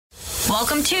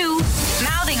Welcome to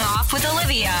Mouthing Off with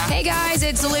Olivia. Hey guys,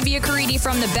 it's Olivia Caridi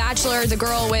from The Bachelor, the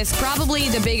girl with probably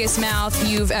the biggest mouth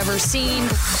you've ever seen.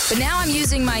 But now I'm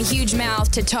using my huge mouth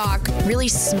to talk really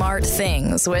smart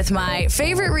things with my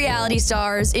favorite reality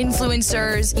stars,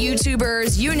 influencers,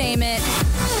 YouTubers, you name it.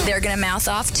 They're gonna mouth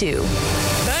off too.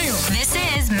 Bam. This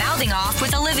is Mouthing Off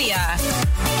with Olivia.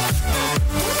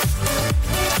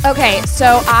 Okay,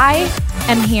 so I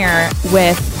am here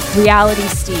with Reality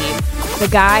Steve, the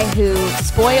guy who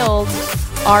spoiled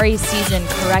Ari's season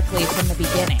correctly from the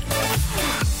beginning.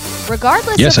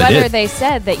 Regardless of whether they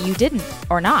said that you didn't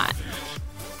or not.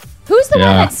 Who's the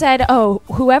one that said, oh,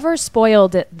 whoever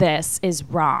spoiled this is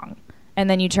wrong, and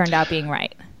then you turned out being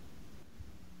right?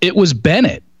 It was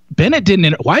Bennett. Bennett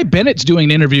didn't. Why Bennett's doing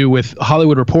an interview with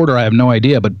Hollywood Reporter, I have no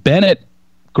idea, but Bennett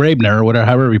Graebner, or whatever,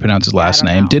 however you pronounce his last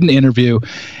name, did an interview,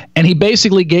 and he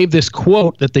basically gave this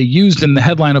quote that they used in the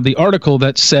headline of the article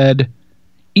that said,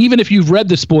 even if you've read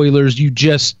the spoilers, you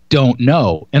just don't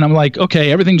know. And I'm like,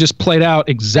 okay, everything just played out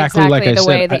exactly like I said. The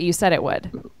way that you said it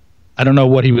would. I don't know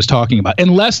what he was talking about.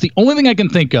 Unless the only thing I can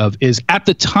think of is at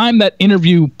the time that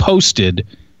interview posted,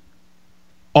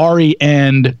 Ari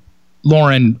and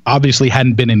Lauren obviously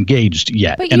hadn't been engaged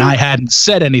yet. And I hadn't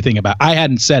said anything about it. I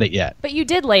hadn't said it yet. But you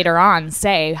did later on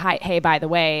say, hey, by the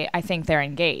way, I think they're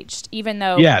engaged, even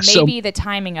though maybe the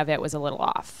timing of it was a little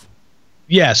off.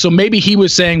 Yeah, so maybe he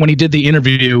was saying when he did the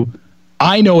interview,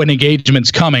 I know an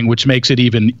engagement's coming, which makes it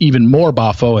even more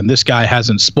boffo, and this guy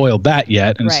hasn't spoiled that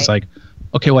yet. And it's just like,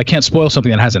 okay, well, I can't spoil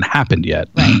something that hasn't happened yet.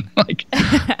 Right. Like,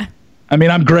 I mean,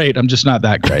 I'm great. I'm just not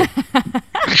that great.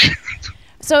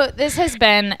 So this has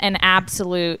been an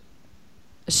absolute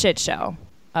shit show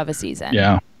of a season.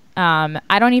 Yeah.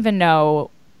 I don't even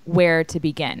know where to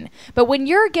begin. But when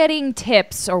you're getting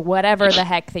tips or whatever the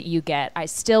heck that you get, I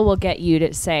still will get you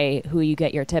to say who you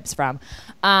get your tips from.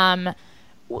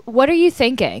 What are you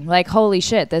thinking? Like, holy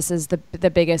shit, this is the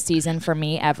biggest season for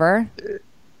me ever.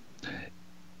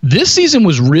 This season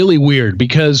was really weird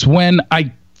because when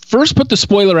I first put the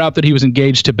spoiler out that he was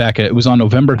engaged to Becca, it was on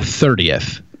November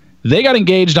 30th. They got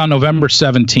engaged on November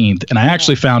 17th, and I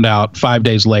actually found out 5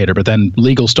 days later, but then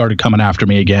legal started coming after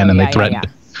me again, and they threatened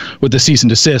with the cease and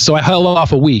desist. So I held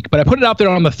off a week, but I put it out there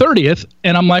on the 30th,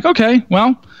 and I'm like, okay,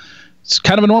 well, it's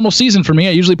kind of a normal season for me.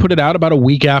 I usually put it out about a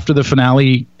week after the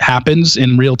finale happens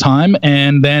in real time,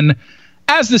 and then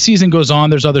as the season goes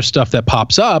on, there's other stuff that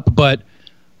pops up, but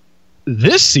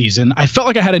this season, I felt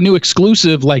like I had a new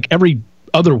exclusive like every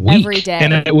other week. Every day.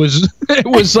 And it was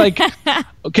like,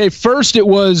 okay, first I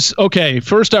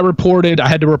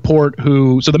had to report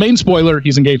so the main spoiler,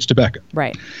 he's engaged to Becca.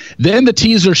 Right. Then the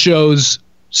teaser shows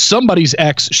somebody's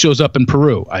ex shows up in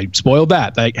Peru. I spoiled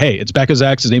that. Like, hey, it's Becca's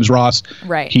ex. His name's Ross.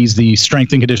 Right. He's the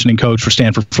strength and conditioning coach for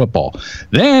Stanford football.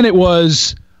 Then it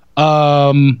was,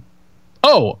 find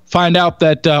out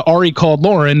that Ari called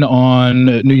Lauren on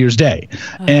New Year's Day.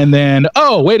 And then,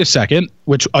 wait a second,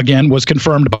 which again was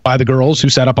confirmed by the girls who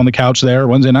sat up on the couch there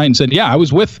Wednesday night and said, yeah, I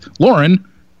was with Lauren.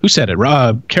 Who said it?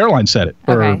 Caroline said it.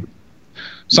 Or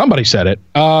somebody said it.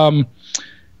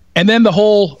 And then the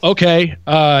whole,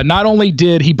 not only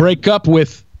did he break up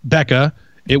with Becca,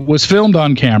 it was filmed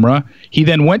on camera. He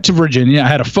then went to Virginia. I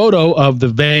had a photo of the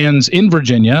vans in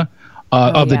Virginia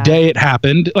the day it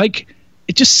happened. Like,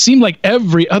 it just seemed like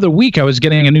every other week I was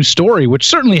getting a new story, which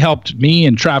certainly helped me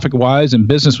and traffic-wise, and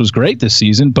business was great this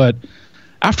season. But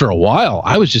after a while,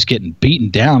 I was just getting beaten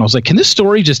down. I was like, can this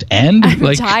story just end?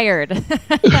 I'm tired.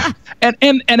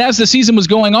 and as the season was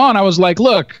going on, I was like,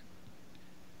 look,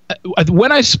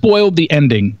 when I spoiled the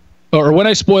ending, or when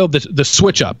I spoiled the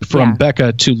switch up from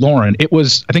Becca to Lauren, it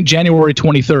was, I think, January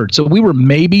 23rd. So we were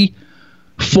maybe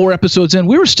 4 episodes in.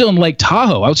 We were still in Lake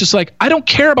Tahoe. I was just like, I don't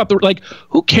care about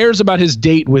who cares about his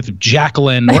date with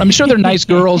Jacqueline? Or, I'm sure they're nice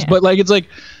girls, but it's like,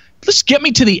 let's get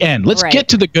me to the end. Let's get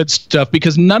to the good stuff,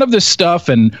 because none of this stuff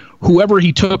and whoever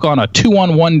he took on a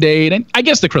 2-on-1 date, and I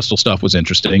guess the Crystal stuff was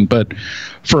interesting, but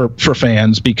for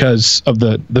fans because of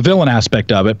the villain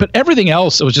aspect of it. But everything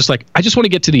else, it was just like, I just want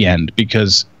to get to the end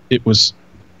because it was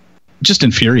just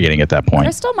infuriating at that point.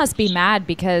 Crystal must be mad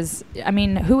because, I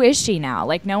mean, who is she now?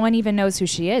 Like, no one even knows who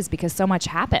she is because so much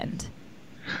happened.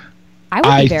 I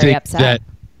would be very upset.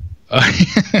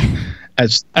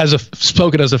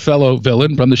 Spoken as a fellow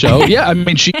villain from the show. Yeah, I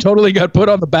mean, she totally got put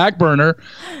on the back burner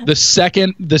the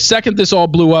second this all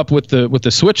blew up with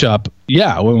the switch up.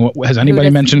 Yeah, has anybody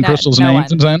mentioned Crystal's name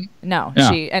since then? No,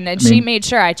 yeah. She made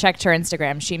sure, I checked her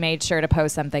Instagram. She made sure to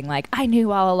post something like, I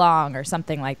knew all along, or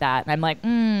something like that. And I'm like,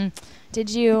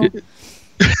 did you?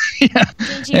 Yeah.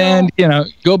 And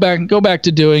go back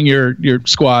to doing your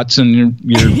squats and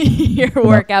your your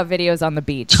workout videos on the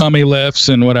beach, tummy lifts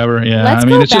and whatever. Yeah, Let's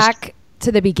go back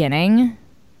to the beginning,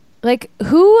 like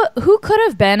who could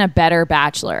have been a better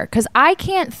Bachelor? Because I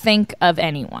can't think of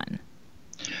anyone.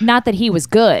 Not that he was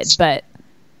good, but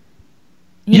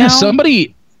you know?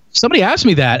 Somebody asked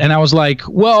me that, and I was like,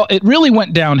 well, it really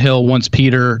went downhill once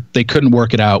they couldn't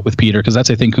work it out with Peter, because that's,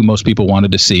 I think, who most people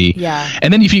wanted to see. Yeah.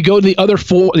 And then if you go to the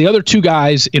other two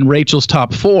guys in Rachel's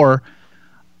top four,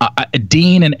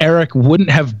 Dean and Eric wouldn't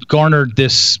have garnered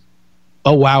this,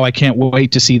 oh, wow, I can't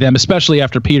wait to see them, especially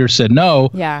after Peter said no.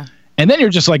 Yeah. And then you're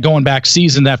just like going back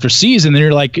season after season, and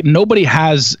you're like, nobody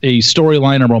has a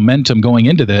storyline or momentum going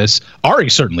into this. Ari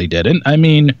certainly didn't. I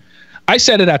mean, I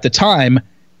said it at the time,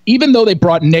 even though they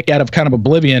brought Nick out of kind of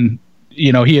oblivion,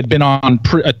 you know, he had been on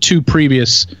two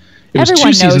previous, it was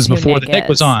Everyone 2 seasons knows who before Nick that Nick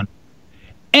was is. on.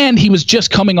 And he was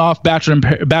just coming off Bachelor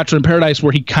in Paradise,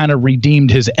 where he kind of redeemed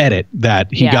his edit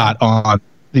that he got on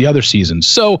the other seasons.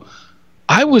 So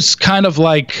I was kind of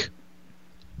like,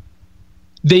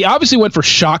 they obviously went for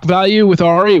shock value with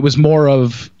Ari. It was more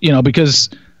of, you know,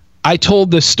 because I told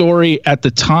this story at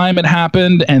the time it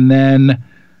happened, and then,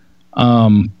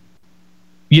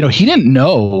 you know, he didn't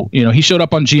know. You know, he showed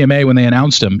up on GMA when they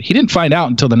announced him. He didn't find out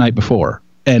until the night before.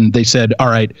 And they said, all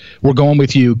right, we're going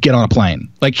with you. Get on a plane.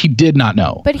 Like, he did not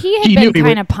know. But he had been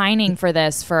kind of pining for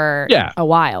this for a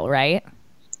while, right?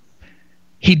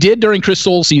 He did during Chris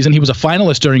Soules' season. He was a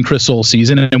finalist during Chris Soules'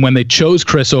 season. And when they chose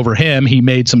Chris over him, he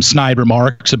made some snide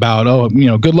remarks about, oh, you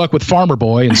know, good luck with Farmer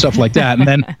Boy and stuff like that.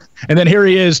 And then here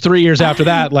he is 3 years after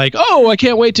that, like, oh, I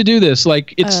can't wait to do this.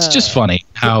 Like, it's just funny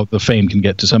how the fame can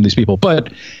get to some of these people.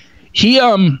 But he,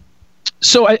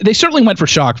 they certainly went for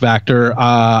shock factor.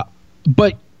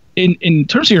 But in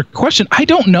terms of your question, I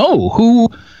don't know who,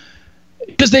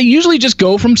 because they usually just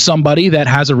go from somebody that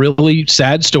has a really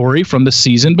sad story from the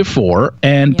season before,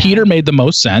 and Peter made the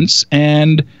most sense,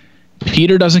 and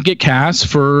Peter doesn't get cast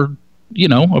for, you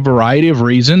know, a variety of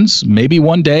reasons. Maybe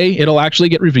one day it'll actually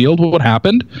get revealed what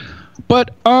happened. But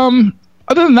other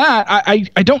than that,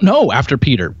 I don't know after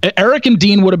Peter. Eric and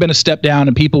Dean would have been a step down,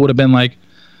 and people would have been like,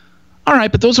 all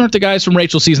right, but those aren't the guys from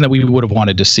Rachel's season that we would have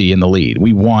wanted to see in the lead.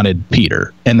 We wanted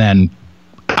Peter. And then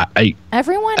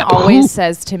everyone always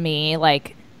says to me,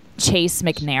 like, Chase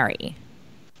McNary,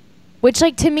 which,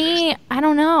 like, to me, I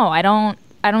don't know. I don't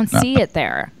see it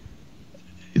there.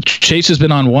 Chase has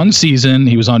been on one season.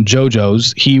 He was on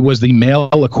JoJo's. He was the male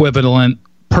equivalent,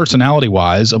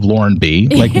 personality-wise, of Lauren B.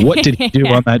 Like, what did he do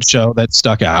on that show that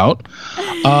stuck out?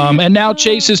 And now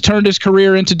Chase has turned his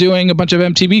career into doing a bunch of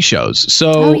MTV shows.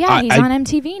 So he's on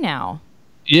MTV now.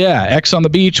 Yeah, X on the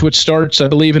Beach, which starts, I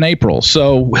believe, in April.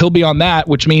 So he'll be on that,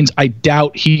 which means I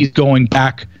doubt he's going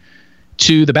back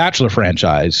to the Bachelor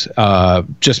franchise,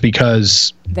 just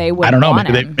because they wouldn't I don't know. Want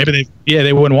maybe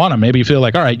they wouldn't want him. Maybe you feel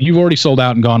like, all right, you've already sold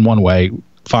out and gone one way.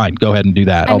 Fine, go ahead and do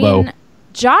that. I mean,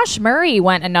 Josh Murray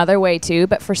went another way too,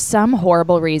 but for some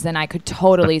horrible reason, I could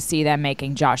totally see them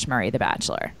making Josh Murray the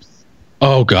Bachelor.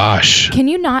 Oh gosh, can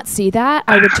you not see that?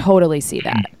 I would totally see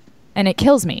that, and it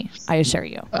kills me. I assure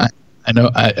you. I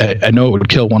know. I know it would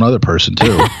kill one other person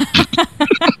too.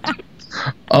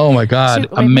 Oh my God,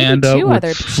 Amanda would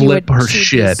flip her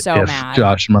shit if mad.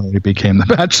 Josh Murray became the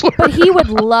Bachelor. But he would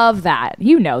love that.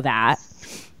 You know that.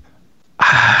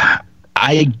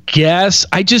 I guess.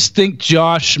 I just think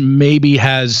Josh maybe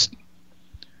has.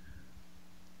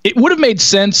 It would have made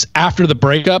sense after the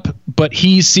breakup, but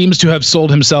he seems to have sold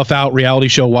himself out reality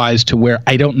show wise to where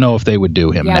I don't know if they would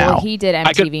do him now. Yeah, well, he did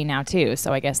MTV now too,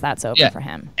 so I guess that's open for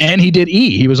him. And he did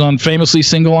E. He was on Famously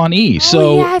Single on E.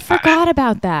 I forgot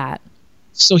about that.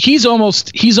 So he's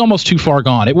almost too far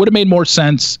gone. It would have made more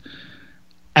sense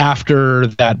after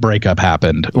that breakup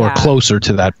happened, or closer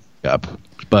to that breakup.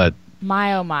 But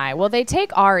my oh my. Well, they take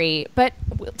Ari, but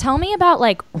tell me about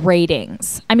like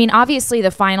ratings. I mean, obviously the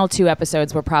final 2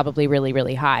 episodes were probably really,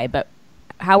 really high, but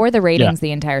how were the ratings the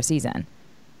entire season?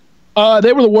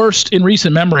 They were the worst in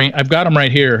recent memory. I've got them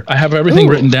right here. I have everything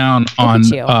written down on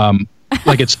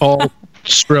like it's all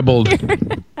scribbled.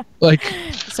 Like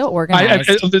so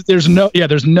organized. There's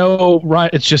no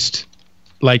right. It's just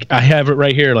like I have it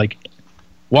right here. Like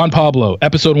Juan Pablo,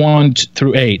 episode 1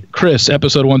 through 8. Chris,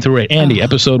 episode 1 through 8. Andy,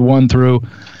 episode 1 through,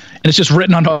 and it's just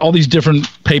written on all these different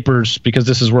papers because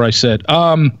this is where I sit.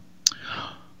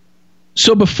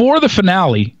 So before the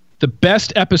finale, the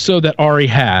best episode that Ari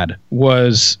had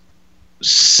was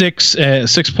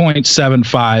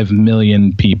 6.75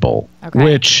 million people,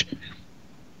 which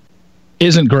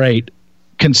isn't great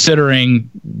considering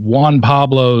Juan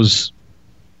Pablo's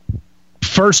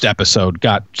first episode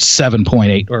got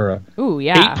 7.8 or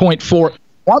 8.4.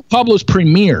 Juan Pablo's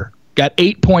premiere got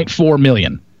 8.4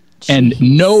 million. Jeez. And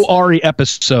no Ari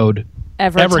episode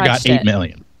ever got 8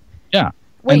 million. Yeah.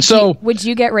 Wait, and so would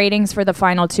you get ratings for the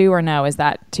final 2 or no? Is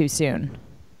that too soon?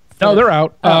 No, they're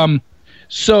out.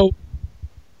 So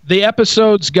the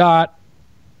episodes got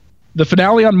the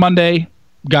finale on Monday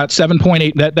got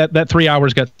 7.8. That 3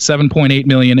 hours got 7.8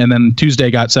 million, and then Tuesday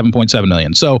got 7.7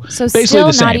 million. So basically still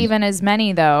the same. not even as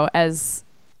many though as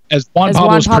Juan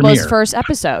Pablo's premiere. first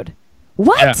episode.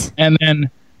 What? Yeah. And then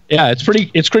it's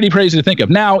pretty crazy to think of.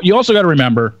 Now you also got to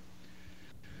remember,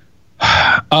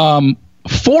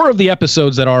 4 of the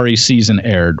episodes that Ari's season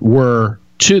aired were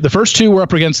the first 2 were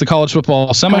up against the college football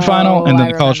semifinal and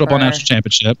then the college football national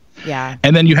championship. Yeah.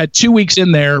 And then you had 2 weeks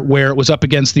in there where it was up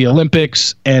against the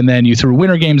Olympics, and then you threw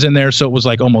Winter Games in there, so it was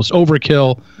like almost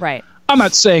overkill. Right. I'm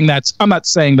not saying that's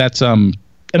an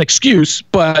excuse,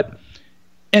 but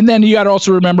and then you got to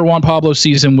also remember Juan Pablo's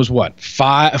season was what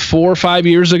 4 or 5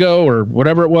 years ago or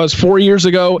whatever it was, 4 years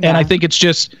ago, and I think it's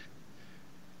just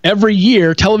every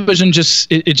year television just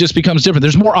becomes different.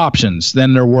 There's more options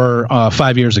than there were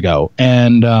 5 years ago,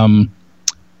 and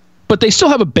but they still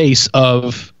have a base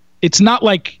of. It's not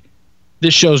like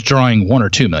this show's drawing 1 or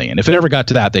 2 million. If it ever got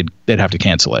to that, they'd have to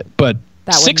cancel it. But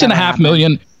 6.5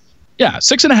 million,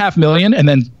 6.5 million, and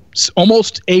then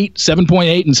almost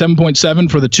 7.8 and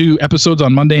 7.7 for the 2 episodes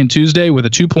on Monday and Tuesday with a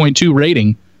 2.2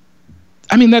 rating.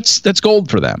 I mean, that's gold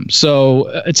for them. So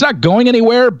it's not going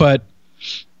anywhere, but.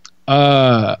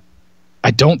 I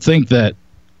don't think that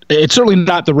it's certainly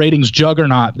not the ratings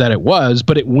juggernaut that it was,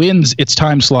 but it wins its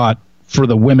time slot for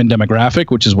the women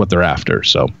demographic, which is what they're after.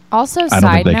 So also,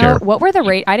 side note, what were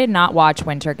the I did not watch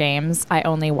Winter Games. I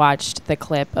only watched the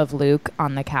clip of Luke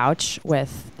on the couch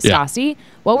with Stassi.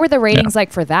 What were the ratings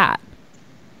like for that?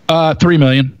 3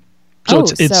 million. So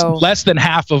it's less than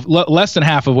half of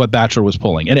what Bachelor was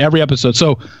pulling in every episode.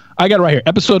 So I got it right here.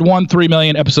 Episode 1, 3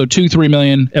 million. Episode 2, 3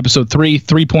 million. Episode 3,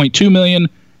 3.2 million.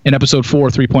 And episode 4,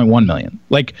 3.1 million.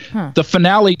 Like the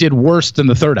finale did worse than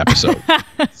the 3rd episode.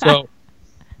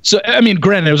 So I mean,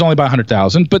 granted, it was only by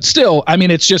 100,000, but still, I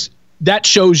mean, it's just that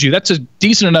shows you that's a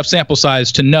decent enough sample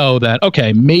size to know that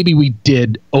okay, maybe we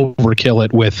did overkill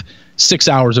it with 6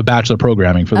 hours of Bachelor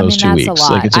programming for those 2 weeks. That's a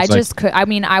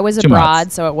lot. I was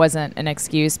abroad, so it wasn't an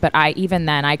excuse, but even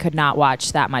then I could not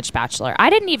watch that much Bachelor. I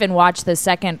didn't even watch the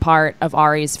second part of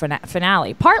Ari's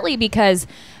finale, partly because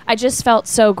I just felt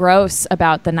so gross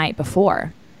about the night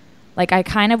before. Like I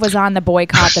kind of was on the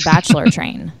boycott the Bachelor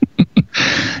train.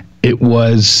 It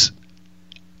was.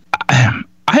 I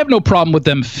have no problem with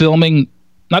them filming.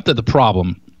 Not that the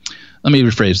problem. Let me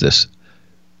rephrase this.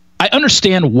 I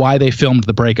understand why they filmed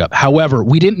the breakup. However,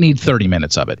 we didn't need 30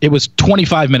 minutes of it. It was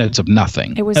 25 minutes of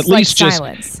nothing. It was at like least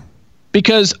silence. Just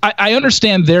because I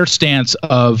understand their stance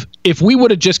of if we would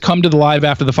have just come to the live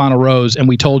after the final rose and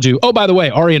we told you, oh, by the way,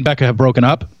 Ari and Becca have broken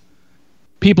up,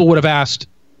 people would have asked,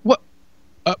 what?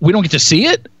 We don't get to see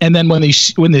it? And then when they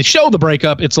show the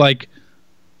breakup, it's like,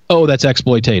 oh, that's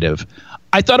exploitative.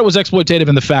 I thought it was exploitative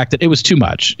in the fact that it was too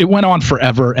much. It went on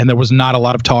forever, and there was not a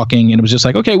lot of talking, and it was just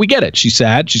like, okay, we get it. She's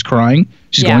sad. She's crying.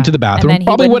 She's going to the bathroom.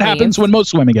 Probably what happens when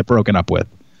most women get broken up with.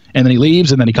 And then he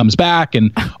leaves, and then he comes back,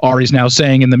 and Ari's now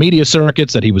saying in the media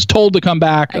circuits that he was told to come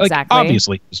back. Exactly. Like,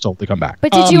 obviously, he was told to come back.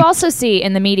 But did you also see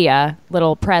in the media,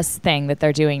 little press thing that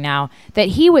they're doing now, that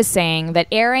he was saying that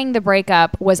airing the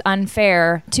breakup was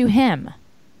unfair to him?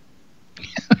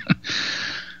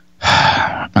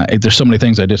 There's so many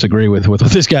things I disagree with what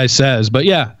this guy says, but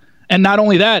yeah. And not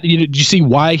only that, did you see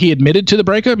why he admitted to the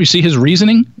breakup? You see his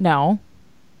reasoning? No.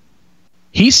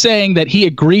 He's saying that he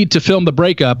agreed to film the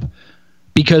breakup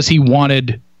because he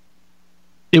wanted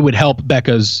it would help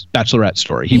Becca's Bachelorette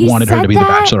story. He wanted her to be the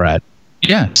Bachelorette.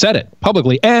 Yeah, said it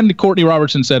publicly. And Courtney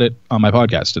Robertson said it on my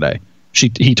podcast today.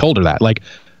 He told her that. Like,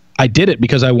 I did it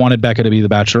because I wanted Becca to be the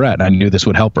Bachelorette, and I knew this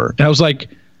would help her. And I was like,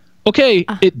 okay,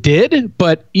 it did,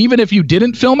 but even if you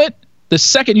didn't film it, the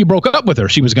second you broke up with her,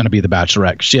 she was going to be the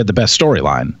Bachelorette. She had the best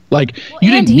storyline. Like,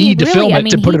 you didn't need to film it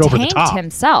to put it over the top. He tanked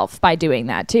himself by doing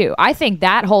that, too. I think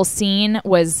that whole scene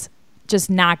was just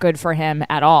not good for him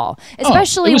at all.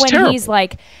 Especially when terrible. He's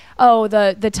like, oh,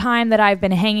 the time that I've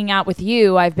been hanging out with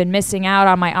you, I've been missing out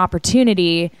on my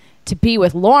opportunity to be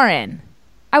with Lauren.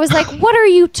 I was like, what are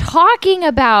you talking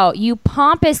about, you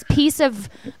pompous piece of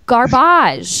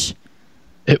garbage?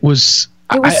 It was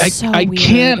so I weird.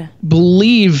 Can't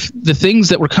believe the things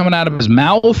that were coming out of his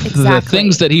mouth, the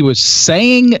things that he was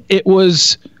saying.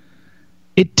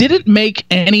 It didn't make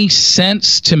any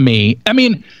sense to me. I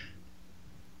mean,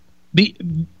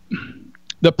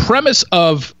 the premise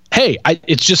of, hey, I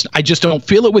just don't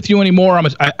feel it with you anymore.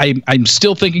 I'm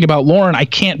still thinking about Lauren. I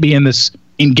can't be in this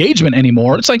engagement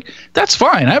anymore. It's like, that's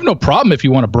fine. I have no problem if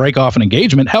you want to break off an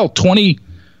engagement. Hell,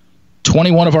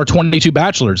 21 of our 22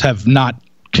 bachelors have not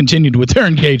continued with their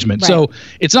engagement. Right. So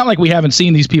it's not like we haven't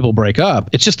seen these people break up.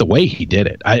 It's just the way he did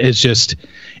it.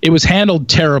 It was handled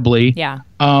terribly. Yeah.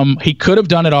 He could have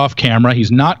done it off camera.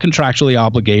 He's not contractually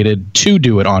obligated to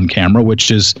do it on camera,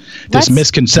 which is this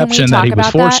misconception that he was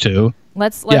forced to.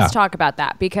 Let's talk about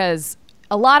that, because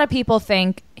a lot of people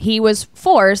think he was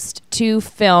forced to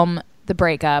film the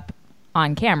breakup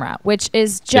on camera, which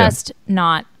is just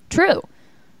not true.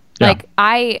 Yeah. Like,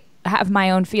 I have my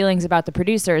own feelings about the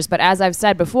producers, but as I've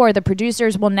said before, the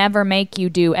producers will never make you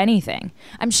do anything.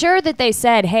 I'm sure that they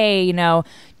said, hey,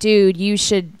 dude, you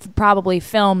should probably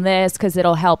film this because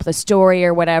it'll help the story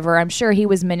or whatever. I'm sure he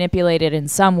was manipulated in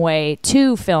some way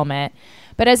to film it.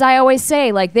 But as I always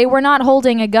say, like, they were not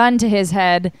holding a gun to his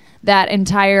head that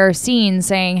entire scene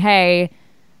saying, hey,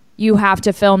 you have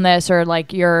to film this or,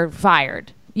 like, you're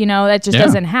fired. That just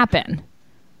doesn't happen.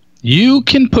 You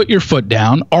can put your foot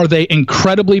down. Are they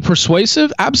incredibly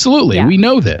persuasive? Absolutely. Yeah. We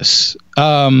know this.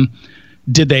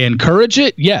 Did they encourage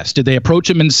it? Yes. Did they approach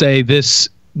him and say,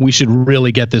 we should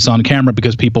really get this on camera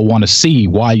because people want to see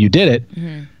why you did it?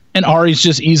 Mm-hmm. And Ari's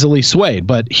just easily swayed,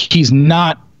 but he's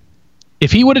not.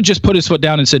 If he would have just put his foot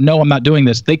down and said, no, I'm not doing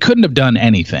this, they couldn't have done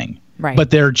anything. Right.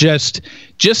 But they're just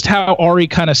how Ari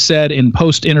kind of said in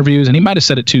post interviews, and he might have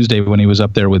said it Tuesday when he was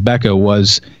up there with Becca,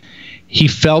 was he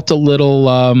felt a little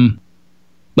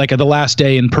like at the last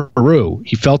day in Peru.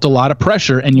 He felt a lot of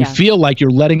pressure, and you feel like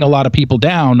you're letting a lot of people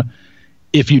down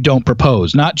if you don't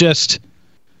propose. Not just,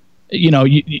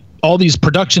 all these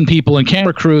production people and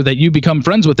camera crew that you become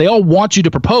friends with, they all want you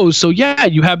to propose. So yeah,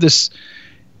 you have this.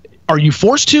 Are you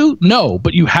forced to? No,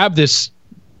 but you have this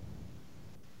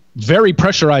very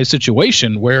pressurized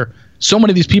situation where so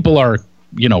many of these people are,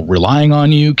 relying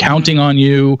on you, counting on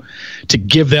you to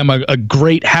give them a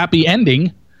great happy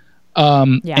ending.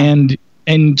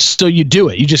 And so you do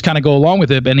it. You just kind of go along with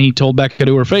it. And he told Becca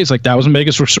to her face, like, that was my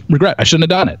biggest regret. I shouldn't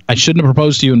have done it. I shouldn't have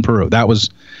proposed to you in Peru. That was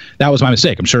my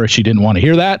mistake. I'm sure she didn't want to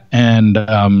hear that. And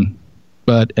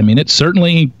but I mean,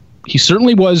 he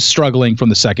certainly was struggling from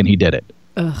the second he did it.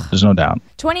 Ugh. There's no doubt.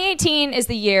 2018 is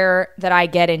the year that I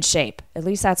get in shape. At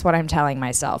least that's what I'm telling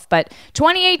myself. But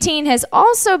 2018 has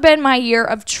also been my year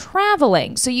of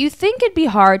traveling. So you think it'd be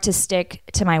hard to stick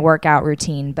to my workout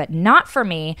routine, but not for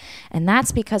me. And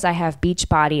that's because I have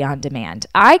Beachbody On Demand.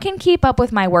 I can keep up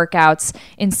with my workouts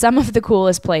in some of the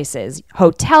coolest places.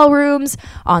 Hotel rooms,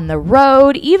 on the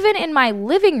road, even in my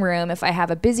living room if I have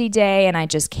a busy day and I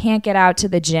just can't get out to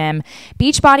the gym.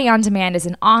 Beachbody On Demand is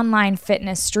an online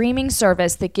fitness streaming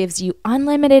service that gives you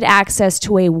unlimited access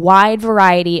to a wide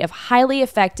variety of highly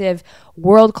effective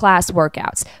world-class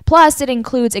workouts. Plus, it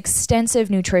includes extensive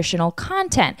nutritional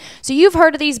content. So you've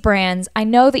heard of these brands. I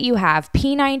know that you have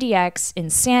P90X,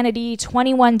 Insanity,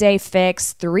 21 Day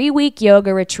Fix, 3-week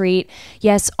yoga retreat.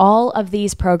 Yes, all of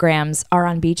these programs are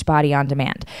on Beachbody On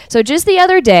Demand. So just the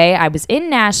other day, I was in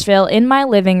Nashville in my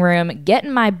living room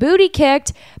getting my booty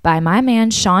kicked by my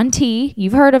man Shaun T.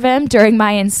 You've heard of him, during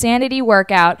my Insanity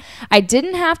workout. I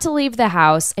didn't have to leave the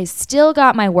house. I still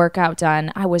got my workout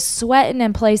done. I was sweating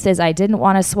in places I didn't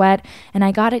want to sweat, and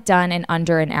I got it done in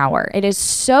under an hour. It is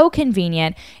so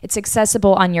convenient. It's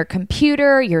accessible on your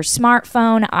computer, your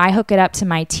smartphone. I hook it up to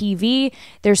my TV.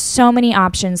 There's so many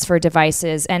options for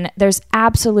devices, and there's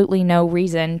absolutely no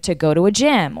reason to go to a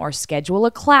gym or schedule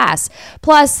a class.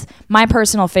 Plus, my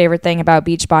personal favorite thing about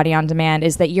Beachbody On Demand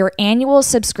is that your annual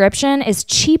subscription is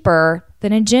cheaper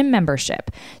than a gym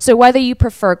membership. So whether you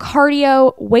prefer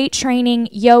cardio, weight training,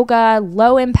 yoga,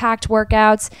 low impact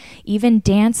workouts, even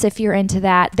dance if you're into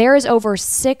that, there is over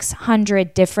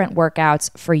 600 different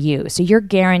workouts for you. So you're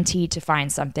guaranteed to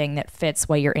find something that fits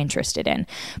what you're interested in.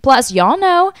 Plus, y'all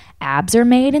know abs are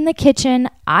made in the kitchen.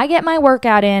 I get my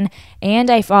workout in, and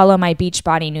I follow my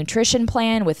Beachbody nutrition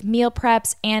plan with meal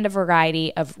preps and a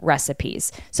variety of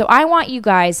recipes. So I want you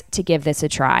guys to give this a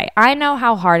try. I know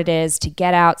how hard it is to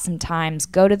get out sometimes,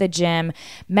 go to the gym.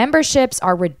 Memberships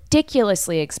are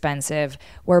ridiculously expensive.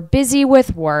 We're busy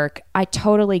with work. I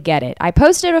totally get it. I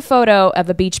posted a photo of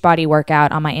a Beachbody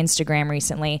workout on my Instagram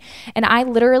recently, and I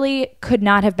literally could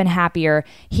not have been happier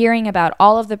hearing about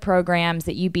all of the programs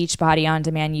that you Beachbody On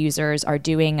Demand users are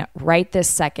doing right this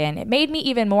second. It made me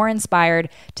even more inspired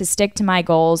to stick to my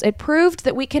goals. It proved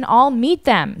that we can all meet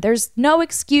them. There's no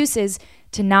excuses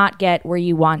to not get where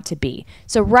you want to be.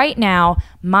 So right now,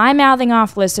 my Mouthing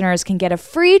Off listeners can get a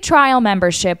free trial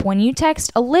membership when you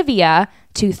text Olivia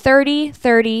to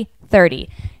 303030.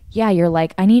 Yeah, you're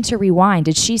like, I need to rewind.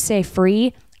 Did she say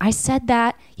free? I said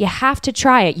that. You have to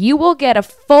try it. You will get a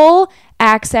full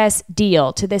access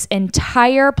deal to this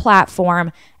entire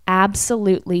platform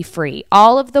absolutely free.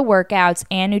 All of the workouts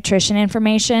and nutrition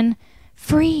information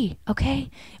free, okay?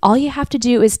 All you have to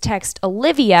do is text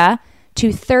Olivia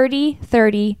to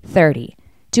 303030.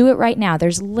 Do it right now.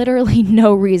 There's literally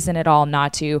no reason at all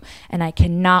not to, and I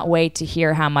cannot wait to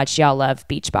hear how much y'all love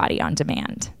Beachbody On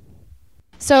Demand.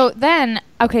 So then,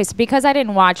 okay, so because I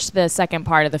didn't watch the second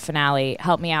part of the finale,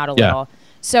 help me out a little.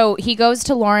 So he goes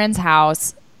to Lauren's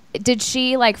house. Did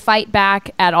she like fight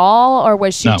back at all, or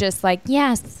was she just like,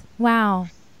 yes, wow,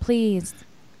 please?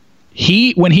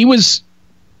 When he was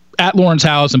at Lauren's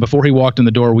house and before he walked in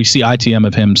the door, we see ITM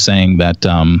of him saying that,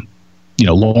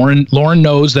 Lauren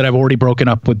knows that I've already broken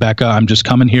up with Becca. I'm just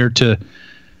coming here to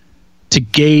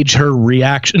gauge her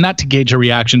reaction, not to gauge her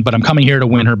reaction, but I'm coming here to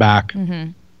win her back.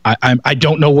 Mm-hmm. I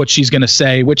don't know what she's going to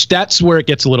say, which that's where it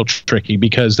gets a little tricky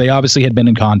because they obviously had been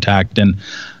in contact. And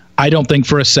I don't think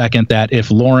for a second that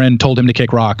if Lauren told him to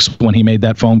kick rocks when he made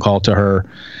that phone call to her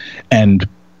and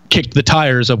kicked the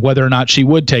tires of whether or not she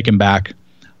would take him back,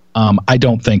 I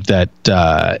don't think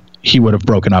that he would have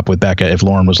broken up with Becca if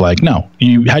Lauren was like, no,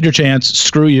 you had your chance.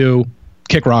 Screw you.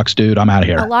 Kick rocks, dude. I'm out of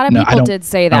here. A lot of people did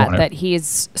say that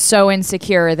he's so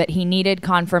insecure that he needed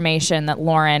confirmation that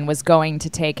Lauren was going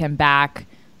to take him back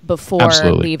before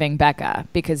leaving Becca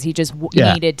because he just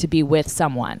needed to be with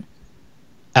someone.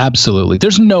 Absolutely.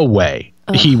 There's no way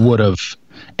he would have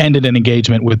ended an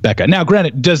engagement with Becca. Now,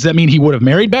 granted, does that mean he would have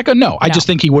married Becca? No. I just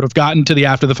think he would have gotten to the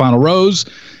after the final rose.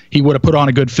 He would have put on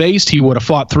a good face. He would have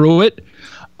fought through it.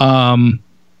 And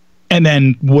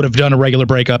then would have done a regular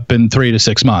breakup in 3 to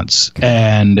 6 months.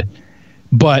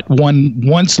 But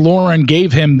once Lauren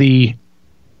gave him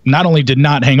not only did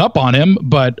not hang up on him,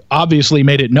 but obviously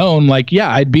made it known, like, yeah,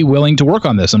 I'd be willing to work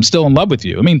on this. I'm still in love with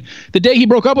you. I mean, the day he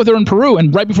broke up with her in Peru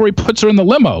and right before he puts her in the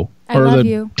limo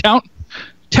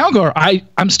town car,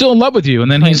 I'm still in love with you.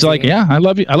 And then he's like, yeah, I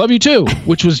love you. I love you too,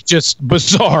 which was just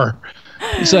bizarre.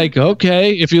 It's like,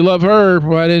 okay, if you love her,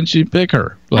 why didn't you pick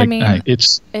her? Like, I mean,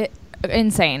 it's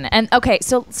insane. And okay,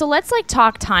 so let's like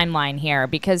talk timeline here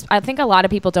because I think a lot of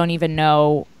people don't even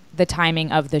know the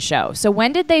timing of the show. So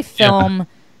when did they film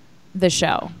the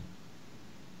show?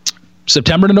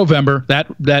 September to November.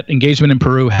 That engagement in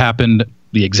Peru happened.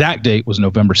 The exact date was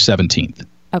November 17th.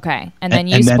 Okay, and then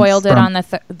you spoiled it on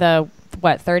the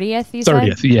what 30th? You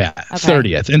 30th, said? Yeah, okay.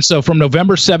 30th. And so from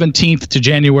November 17th to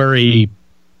January,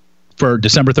 for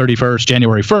December 31st,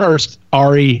 January 1st,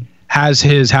 Ari has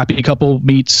his happy couple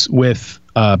meets with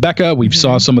Becca. We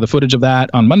saw some of the footage of that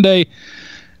on Monday.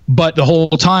 But the whole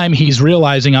time he's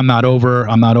realizing I'm not over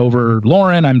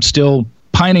Lauren. I'm still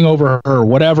pining over her or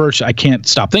whatever. I can't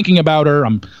stop thinking about her.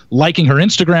 I'm liking her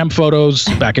Instagram photos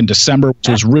back in December, which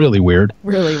was really weird.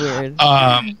 Really weird.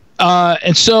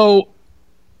 And so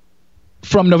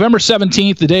from November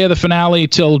 17th, the day of the finale,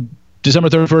 till December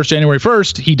 31st, January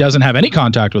 1st, he doesn't have any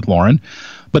contact with Lauren,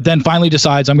 but then finally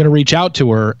decides I'm going to reach out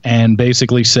to her, and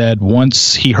basically said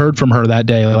once he heard from her that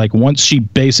day, like once she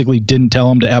basically didn't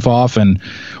tell him to F off, and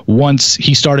once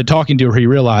he started talking to her, he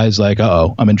realized like,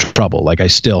 uh-oh, I'm in trouble. Like I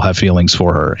still have feelings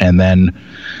for her. And then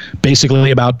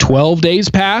basically about 12 days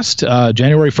passed.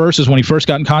 January 1st is when he first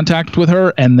got in contact with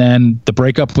her, and then the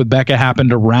breakup with Becca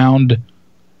happened around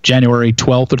January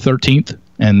 12th or 13th.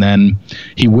 And then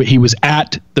he was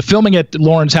at the filming at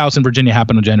Lauren's house in Virginia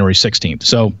happened on January 16th.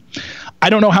 So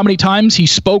I don't know how many times he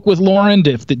spoke with Lauren.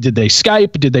 Did they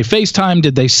Skype? Did they FaceTime?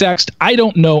 Did they sext? I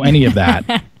don't know any of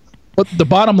that. But the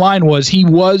bottom line was he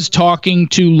was talking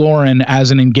to Lauren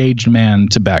as an engaged man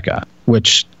to Becca,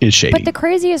 which is shady. But the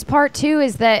craziest part, too,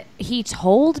 is that he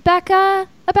told Becca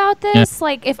about this. Yeah.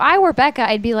 Like, if I were Becca,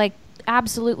 I'd be like,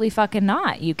 absolutely fucking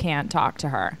not. You can't talk to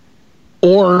her.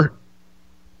 Or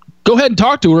go ahead and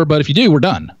talk to her, but if you do, we're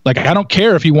done. Like, I don't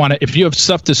care if you have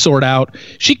stuff to sort out.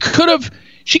 She could have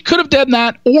done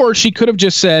that, or she could have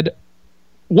just said,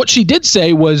 what she did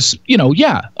say was,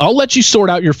 yeah, I'll let you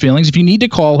sort out your feelings. If you need to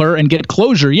call her and get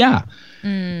closure, yeah.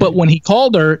 But when he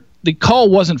called her, the call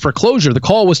wasn't for closure. The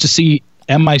call was to see,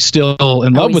 am I still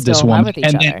in love with this woman?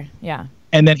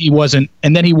 And then he wasn't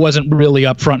really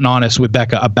upfront and honest with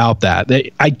Becca about that.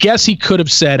 I guess he could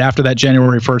have said after that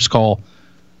January 1st call,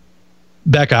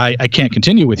 Becca, I can't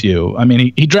continue with you. I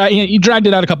mean, he dragged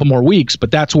it out a couple more weeks, but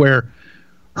that's where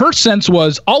her sense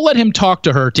was, I'll let him talk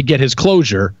to her to get his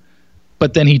closure.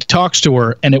 But then he talks to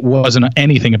her, and it wasn't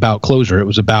anything about closure. It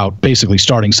was about basically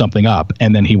starting something up.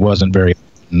 And then he wasn't very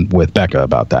with Becca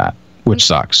about that, which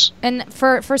sucks. And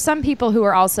for some people who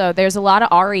are also, there's a lot of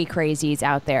Ari crazies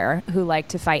out there who like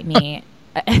to fight me.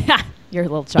 Your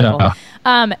little chuckle.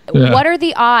 Yeah. What are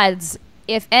the odds,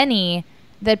 if any,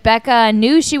 that Becca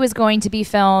knew she was going to be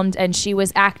filmed and she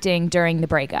was acting during the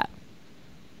breakup?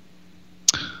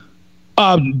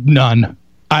 None.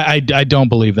 I don't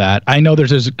believe that. I know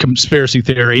there's a conspiracy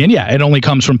theory, and yeah, it only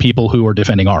comes from people who are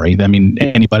defending Ari. I mean,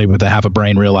 anybody with a half a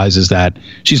brain realizes that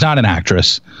she's not an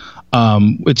actress.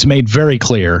 It's made very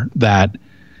clear that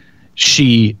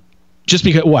she just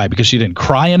because she didn't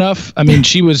cry enough. I mean,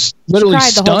 she was literally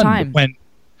stunned when.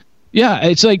 Yeah,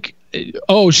 it's like,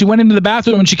 oh, she went into the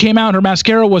bathroom and she came out. Her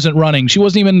mascara wasn't running. She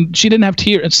didn't have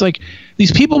tears. It's like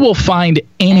these people will find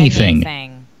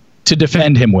anything to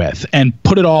defend him with and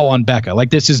put it all on Becca. Like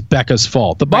this is Becca's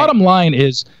fault. The bottom line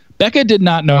is Becca did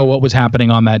not know what was happening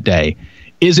on that day.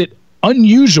 Is it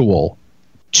unusual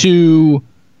to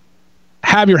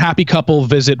have your happy couple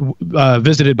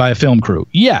visited by a film crew?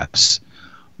 Yes.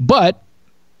 But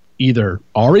either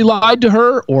Ari lied to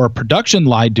her or production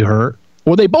lied to her,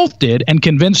 or they both did and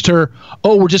convinced her,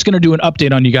 oh, we're just going to do an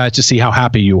update on you guys to see how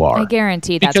happy you are. I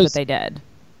guarantee that's what they did.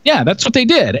 Yeah, that's what they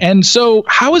did. And so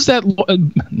how is that,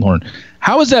 Lauren,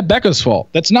 how is that Becca's fault?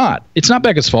 It's not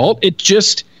Becca's fault. It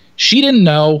just, she didn't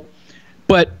know.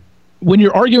 But when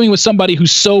you're arguing with somebody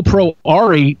who's so pro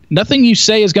Ari, nothing you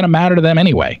say is going to matter to them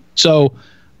anyway. So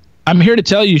I'm here to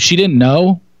tell you she didn't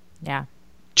know. Yeah.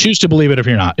 Choose to believe it if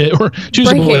you're not, or choose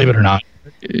to believe it or not.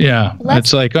 Yeah.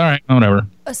 It's like, all right, whatever.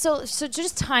 So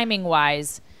just timing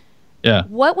wise. Yeah.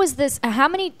 What was this? How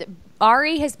many?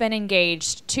 Ari has been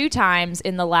engaged 2 times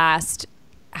in the last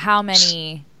how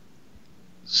many?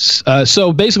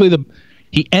 So basically,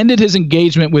 he ended his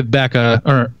engagement with Becca,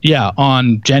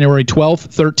 on January 12th,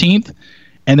 13th,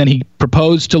 and then he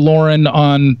proposed to Lauren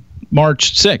on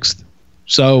March 6th.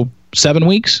 So 7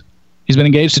 weeks. He's been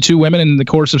engaged to 2 women in the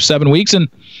course of 7 weeks, and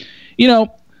there's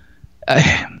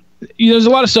a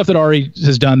lot of stuff that Ari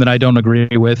has done that I don't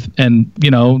agree with, and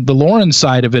the Lauren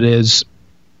side of it is,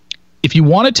 if you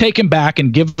want to take him back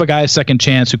and give a guy a second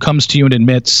chance who comes to you and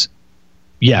admits,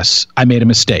 yes, I made a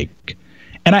mistake.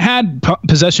 And I had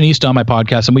Possessionista on my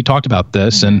podcast, and we talked about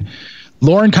this, and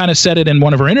Lauren kind of said it in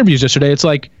one of her interviews yesterday. It's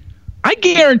like, I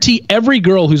guarantee every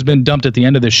girl who's been dumped at the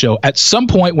end of this show, at some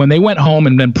point when they went home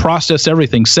and then processed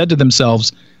everything, said to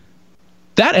themselves,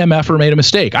 that MFer made a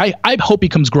mistake. I hope he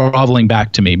comes groveling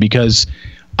back to me because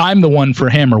I'm the one for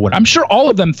him or what. I'm sure all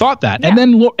of them thought that. Yeah. And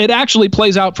then it actually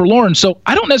plays out for Lauren. So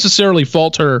I don't necessarily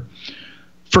fault her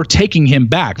for taking him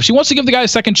back. If she wants to give the guy a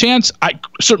second chance, I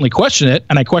certainly question it,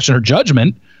 and I question her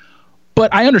judgment.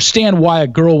 But I understand why a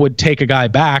girl would take a guy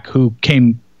back who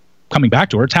coming back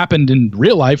to her. It's happened in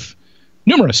real life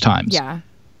numerous times. Yeah.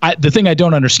 The thing I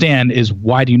don't understand is,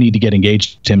 why do you need to get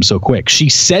engaged to him so quick? She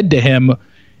said to him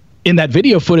in that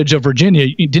video footage of Virginia,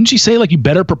 didn't she say, like, you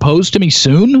better propose to me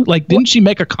soon? Like, didn't she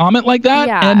make a comment like that?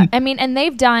 Yeah. And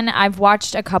they've done, I've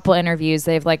watched a couple interviews.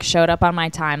 They've showed up on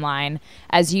my timeline.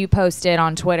 As you posted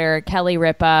on Twitter, Kelly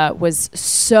Ripa was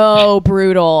so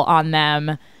brutal on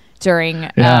them during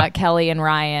Kelly and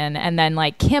Ryan. And then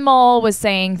Kimmel was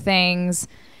saying things,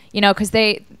 because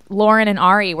Lauren and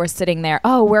Ari were sitting there.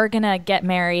 Oh, we're going to get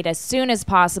married as soon as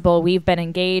possible. We've been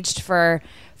engaged for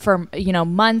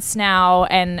months now.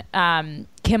 And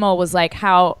Kimmel was like,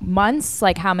 how months?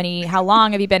 How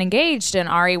long have you been engaged? And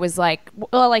Ari was like,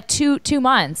 well, 2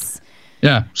 months.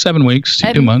 Yeah, 7 weeks,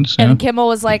 2 months. Yeah. And Kimmel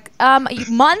was like,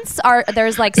 months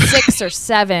there's 6 or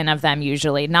 7 of them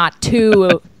usually, not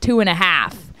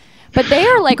 2.5. But they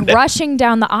are rushing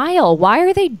down the aisle. Why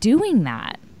are they doing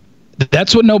that?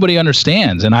 That's what nobody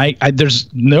understands. And I there's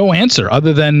no answer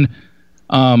other than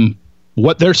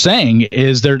what they're saying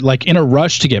is they're in a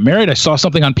rush to get married. I saw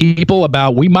something on People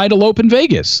about we might elope in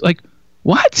Vegas.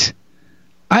 What?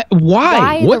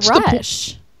 Why? What's the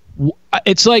rush?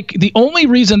 It's the only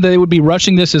reason they would be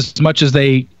rushing this as much as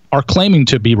they are claiming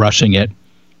to be rushing it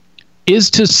is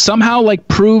to somehow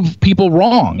prove people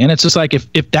wrong. And it's just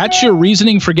if that's your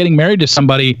reasoning for getting married to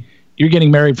somebody, you're getting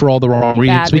married for all the wrong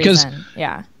reasons. Because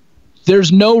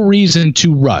there's no reason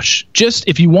to rush. Just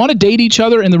if you want to date each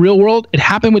other in the real world, it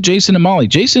happened with Jason and Molly.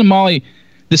 Jason and Molly,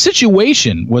 the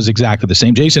situation was exactly the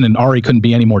same. Jason and Ari couldn't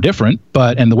be any more different,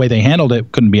 and the way they handled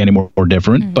it couldn't be any more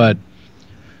different. Mm-hmm. But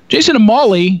Jason and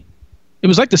Molly, it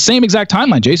was the same exact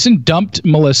timeline. Jason dumped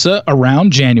Melissa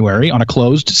around January on a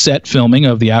closed set filming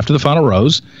of the After the Final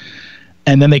Rose.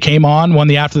 And then they came on when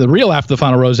the After the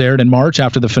Final Rose aired in March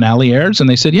after the finale airs. And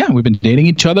they said, yeah, we've been dating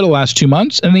each other the last 2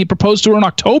 months. And they proposed to her in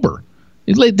October.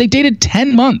 They dated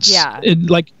 10 months. Yeah.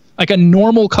 Like a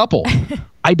normal couple.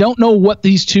 I don't know what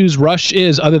these two's rush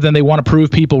is other than they want to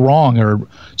prove people wrong or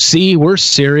see, we're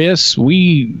serious.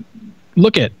 We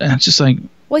look at, it's just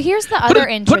well, here's the other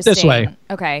interesting. Put it this way.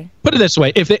 Okay. Put it this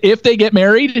way. If they get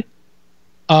married,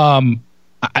 I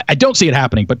don't see it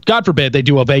happening, but God forbid they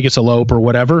do a Vegas elope or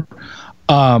whatever.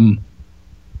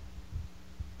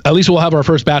 at least we'll have our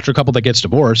first bachelor couple that gets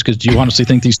divorced, because do you honestly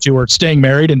think these two are staying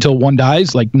married until one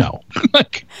dies? Like, no.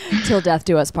 Like, till death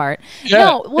do us part. Yeah,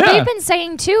 No, well, yeah. they've been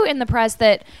saying too in the press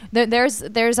that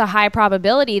there's a high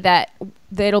probability that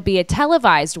it'll be a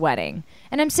televised wedding.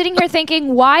 And I'm sitting here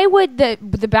thinking, why would the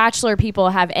Bachelor people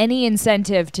have any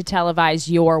incentive to televise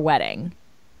your wedding?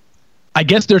 I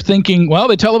guess they're thinking, well,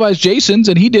 they televised Jason's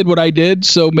and he did what I did,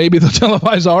 so maybe they'll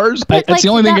televise ours. That's the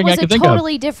only thing I can think of. That was a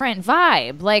totally different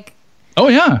vibe. Like, oh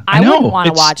yeah, I wouldn't want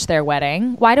to watch their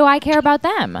wedding. Why do I care about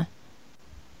them?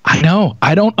 I know.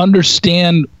 I don't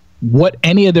understand what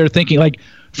any of their thinking. Like,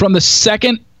 from the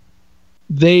second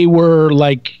they were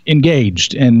like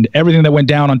engaged and everything that went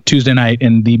down on Tuesday night,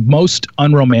 and the most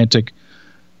unromantic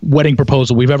wedding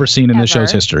proposal we've ever seen in this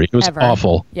show's history. It was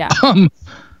awful. Yeah.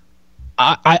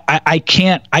 I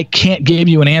can't give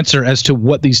you an answer as to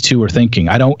what these two are thinking.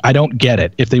 I don't get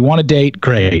it. If they want to date,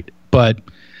 great. But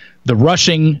the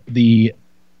rushing, we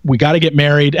got to get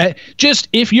married. Just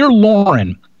if you're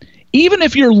Lauren, even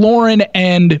if you're Lauren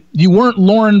and you weren't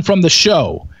Lauren from the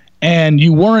show and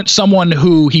you weren't someone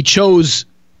who he chose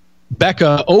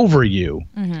Becca over you,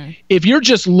 if you're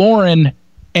just Lauren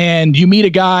and you meet a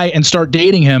guy and start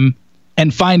dating him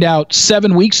and find out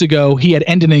 7 weeks ago he had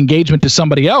ended an engagement to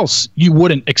somebody else, you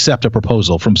wouldn't accept a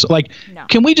proposal from no.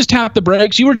 Can we just tap the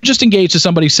brakes? You were just engaged to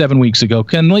somebody 7 weeks ago.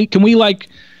 Can we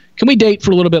date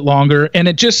for a little bit longer? And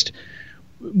it just,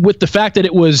 with the fact that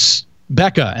it was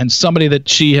Becca and somebody that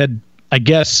she had, I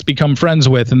guess, become friends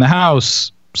with in the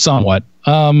house somewhat,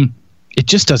 it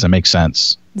just doesn't make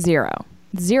sense.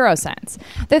 Zero sense.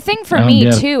 The thing for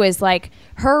me too is like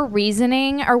her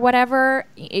reasoning or whatever.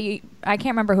 I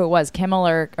can't remember who it was, Kimmel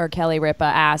or Kelly Ripa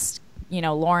asked,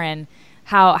 Lauren,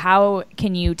 how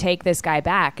can you take this guy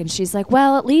back? And she's like,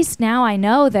 well, at least now I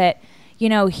know that,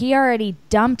 he already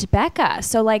dumped Becca.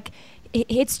 So like,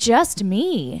 it's just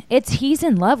me. He's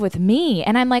in love with me.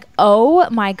 And I'm like, oh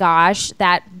my gosh,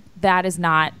 that is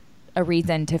not a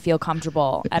reason to feel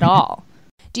comfortable at all.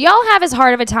 Do y'all have as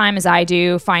hard of a time as I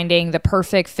do finding the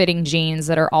perfect fitting jeans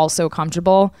that are also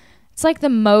comfortable? It's like the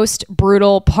most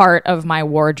brutal part of my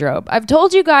wardrobe. I've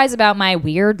told you guys about my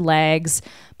weird legs.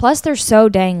 Plus, they're so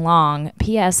dang long.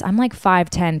 P.S. I'm like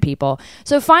 5'10", people.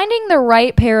 So finding the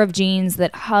right pair of jeans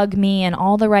that hug me in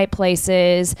all the right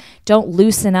places, don't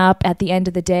loosen up at the end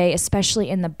of the day, especially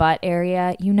in the butt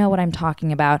area. You know what I'm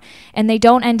talking about. And they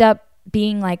don't end up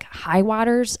being like high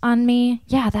waters on me.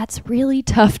 Yeah, that's really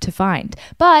tough to find.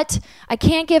 But I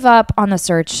can't give up on the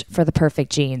search for the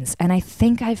perfect jeans. And I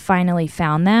think I finally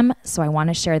found them. So I want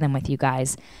to share them with you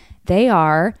guys. They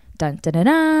are, dun dun dun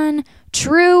dun,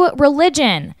 True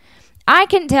Religion. I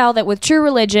can tell that with True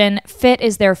Religion, fit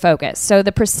is their focus. So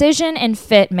the precision and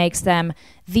fit makes them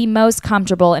the most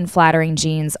comfortable and flattering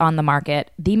jeans on the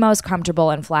market, the most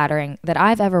comfortable and flattering that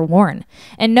I've ever worn.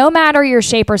 And no matter your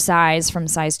shape or size, from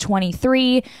size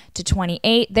 23 to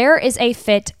 28, there is a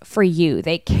fit for you.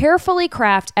 They carefully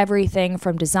craft everything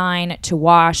from design to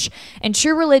wash, and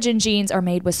True Religion jeans are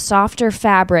made with softer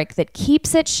fabric that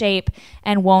keeps its shape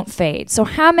and won't fade. So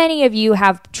how many of you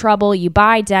have trouble? You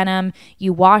buy denim,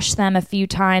 you wash them a few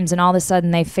times, and all of a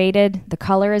sudden they faded, the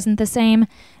color isn't the same?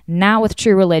 Not with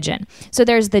True Religion. So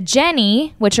there's the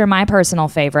Jenny, which are my personal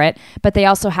favorite, but they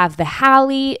also have the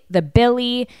Hallie, the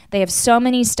Billy. They have so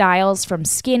many styles, from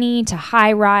skinny to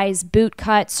high rise, boot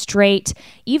cut, straight,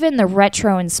 even the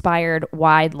retro inspired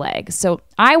wide leg. So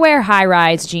I wear high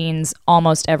rise jeans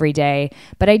almost every day,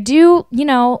 but I do,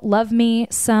 love me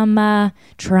some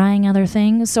trying other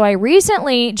things. So I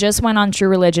recently just went on True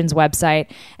Religion's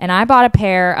website and I bought a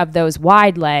pair of those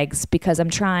wide legs because I'm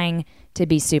trying to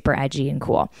be super edgy and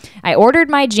cool. I ordered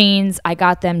my jeans. I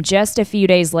got them just a few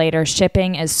days later.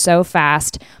 Shipping is so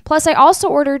fast. Plus, I also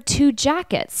ordered 2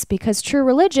 jackets because True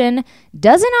Religion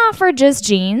doesn't offer just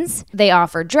jeans. They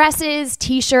offer dresses,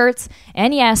 t-shirts,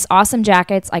 and yes, awesome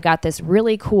jackets. I got this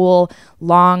really cool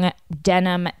long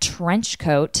denim trench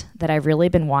coat that I've really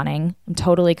been wanting. I'm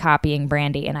totally copying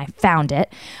Brandy, and I found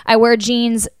it. I wear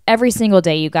jeans every single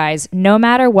day, you guys, no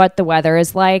matter what the weather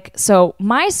is like. So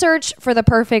my search for the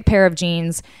perfect pair of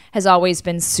jeans has always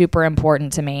been super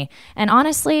important to me. And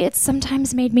honestly, it's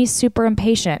sometimes made me super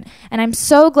impatient. And I'm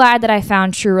so glad that I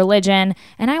found True Religion.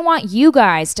 And I want you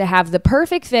guys to have the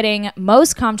perfect fitting,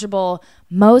 most comfortable,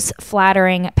 most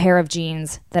flattering pair of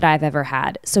jeans that I've ever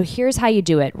had. So here's how you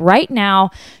do it. Right now,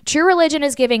 True Religion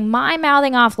is giving my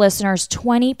Mouthing Off listeners listeners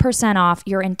 20% off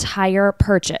your entire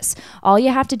purchase. All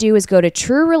you have to do is go to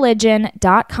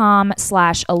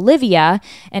truereligion.com/Olivia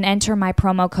and enter my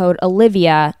promo code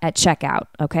Olivia at checkout.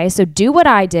 Okay, so do what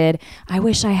I did. I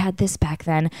wish I had this back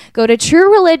then. Go to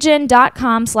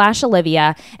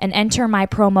truereligion.com/Olivia and enter my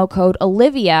promo code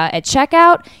Olivia at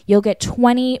checkout. You'll get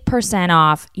 20%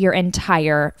 off your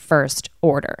entire first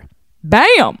order.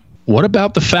 Bam! What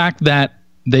about the fact that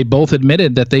they both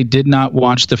admitted that they did not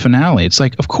watch the finale? It's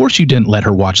like, of course you didn't let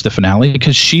her watch the finale,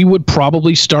 because she would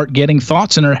probably start getting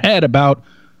thoughts in her head about,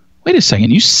 wait a second,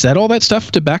 you said all that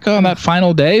stuff to Becca on that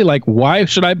final day? Like, why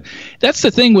should I? That's the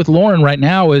thing with Lauren right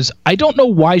now, is I don't know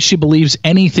why she believes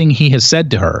anything he has said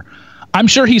to her. I'm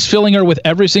sure he's filling her with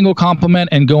every single compliment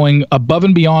and going above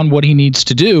and beyond what he needs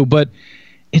to do, but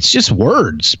it's just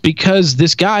words, because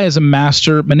this guy is a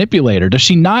master manipulator. Does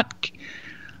she not?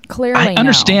 Clearly, I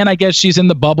understand. I guess she's in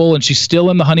the bubble and she's still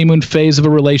in the honeymoon phase of a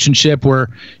relationship where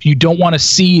you don't want to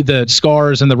see the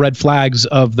scars and the red flags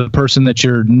of the person that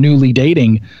you're newly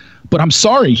dating. But I'm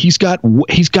sorry, he's got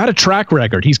a track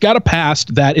record. He's got a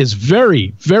past that is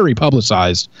very, very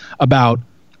publicized about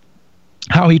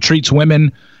how he treats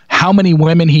women, how many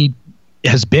women he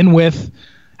has been with,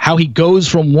 how he goes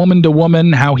from woman to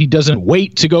woman, how he doesn't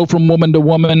wait to go from woman to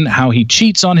woman, how he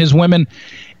cheats on his women.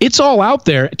 It's all out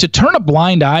there. To turn a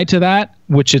blind eye to that,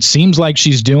 which it seems like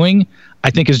she's doing,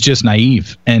 I think is just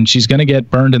naive, and she's going to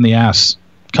get burned in the ass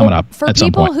coming up for at some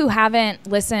people point. who haven't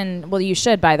listened, well, you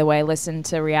should, by the way, listen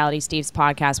to Reality Steve's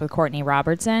podcast with Courtney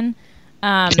Robertson.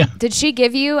 Did she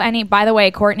give you any? By the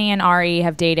way, Courtney and Ari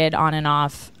have dated on and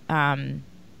off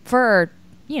for,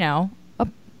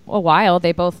 a while.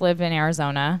 They both live in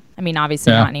Arizona. I mean,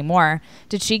 obviously not anymore.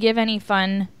 Did she give any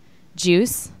fun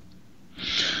juice?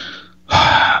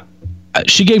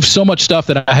 She gave so much stuff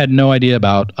that I had no idea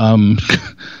about.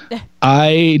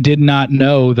 I did not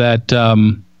know that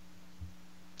from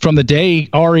the day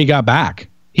Ari got back,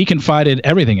 he confided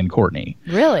everything in Courtney.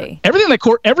 Really? Everything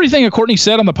that Courtney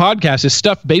said on the podcast is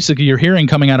stuff basically you're hearing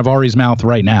coming out of Ari's mouth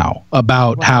right now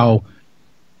about how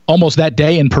almost that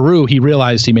day in Peru, he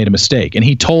realized he made a mistake. And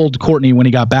he told Courtney when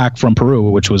he got back from Peru,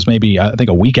 which was maybe, I think,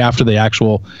 a week after the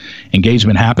actual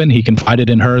engagement happened, he confided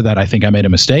in her that I think I made a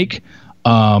mistake.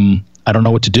 I don't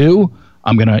know what to do.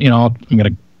 I'm going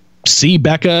to see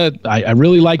Becca. I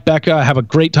really like Becca. I have a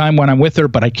great time when I'm with her,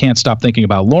 but I can't stop thinking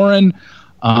about Lauren.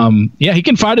 He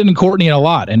confided in Courtney a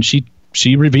lot, and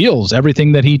she reveals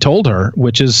everything that he told her,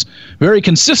 which is very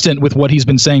consistent with what he's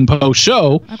been saying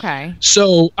post-show. Okay.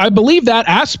 So I believe that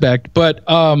aspect, but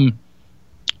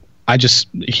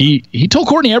he told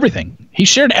Courtney everything. He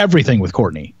shared everything with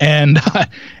Courtney, and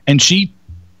she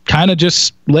kind of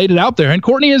just laid it out there. And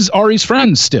Courtney is Ari's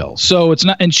friend still, so it's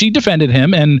not. And she defended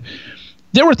him, and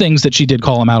there were things that she did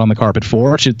call him out on the carpet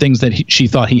for, things that she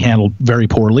thought he handled very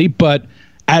poorly, but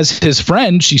as his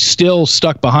friend, she still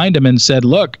stuck behind him and said,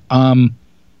 look,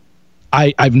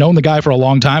 I've known the guy for a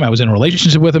long time. I was in a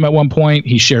relationship with him at one point.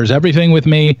 He shares everything with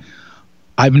me.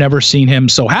 I've never seen him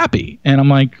so happy. And I'm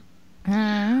like,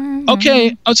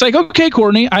 okay. I was like, okay,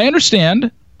 Courtney, I understand.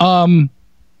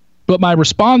 But my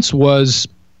response was,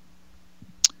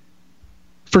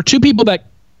 for two people that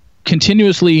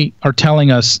continuously are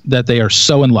telling us that they are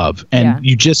so in love, and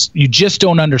you just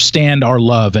don't understand our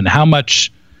love and how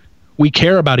much we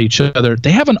care about each other,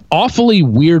 they have an awfully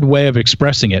weird way of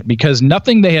expressing it, because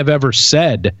nothing they have ever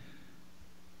said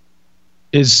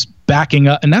is backing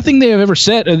up, and nothing they have ever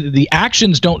said, the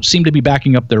actions don't seem to be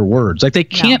backing up their words. Like, they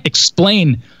can't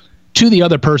explain to the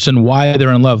other person why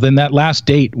they're in love. Then that last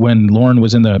date when Lauren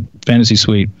was in the fantasy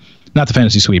suite, not the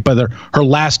fantasy suite, but her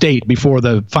last date before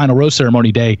the final rose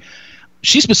ceremony day,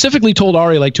 she specifically told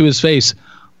Ari, like, to his face,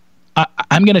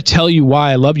 I'm going to tell you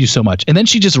why I love you so much. And then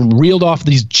she just reeled off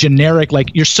these generic,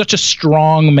 like, you're such a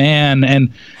strong man.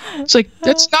 And it's like,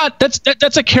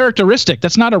 that's a characteristic.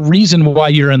 That's not a reason why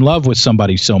you're in love with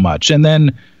somebody so much. And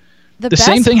then the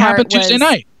same thing happened Tuesday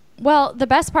night. Well, the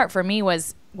best part for me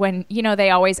was when, they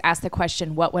always ask the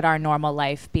question, what would our normal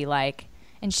life be like?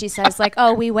 And she says, like,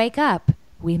 oh, we wake up,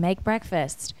 we make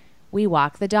breakfast, we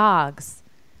walk the dogs,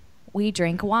 we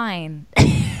drink wine.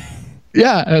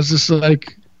 Yeah, I was just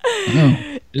like,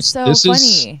 this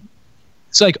funny.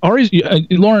 It's like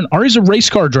Lauren. Ari's a race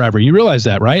car driver. You realize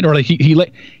that, right? Or like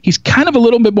he's kind of a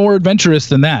little bit more adventurous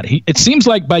than that. It seems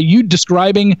like by you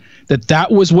describing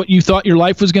that was what you thought your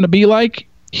life was going to be like,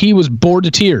 he was bored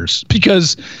to tears,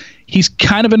 because he's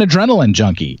kind of an adrenaline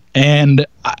junkie, and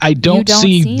I don't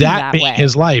see that being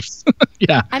his life.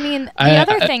 Yeah. I mean, the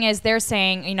other thing is they're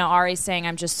saying, Ari's saying,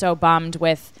 I'm just so bummed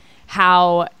with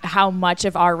how much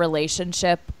of our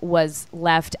relationship was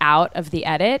left out of the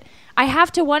edit. I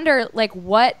have to wonder, like,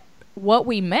 what what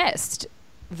we missed.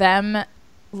 Them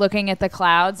looking at the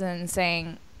clouds and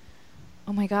saying,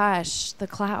 "Oh my gosh, the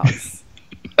clouds."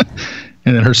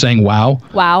 And then her saying, "Wow."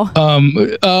 Wow.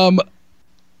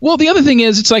 Well, the other thing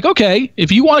is, it's like, okay,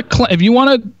 if you want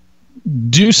to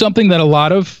do something that a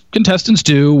lot of contestants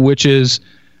do, which is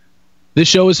this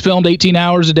show is filmed 18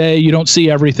 hours a day, you don't see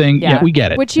everything. Yeah, we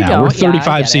get it. Which you don't. We're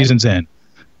 35 seasons in.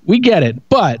 We get it.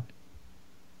 But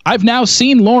I've now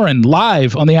seen Lauren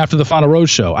live on the After the Final Rose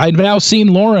show. I've now seen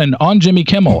Lauren on Jimmy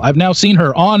Kimmel. I've now seen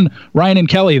her on Ryan and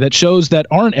Kelly, that shows that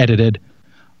aren't edited.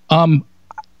 I'm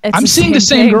seeing the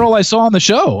same girl I saw on the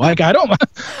show. Like, I don't.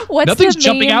 Nothing's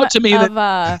jumping out to me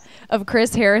of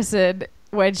Chris Harrison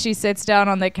when she sits down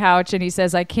on the couch and he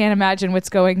says, "I can't imagine what's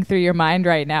going through your mind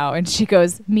right now," and she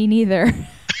goes, "Me neither."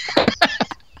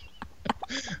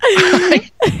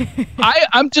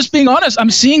 I'm just being honest. I'm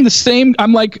seeing the same.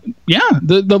 I'm like, yeah,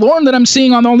 the Lauren that I'm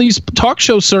seeing on all these talk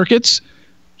show circuits,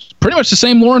 pretty much the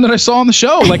same Lauren that I saw on the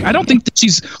show. Like, I don't think that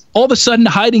she's all of a sudden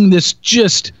hiding this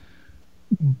just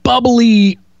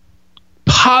bubbly,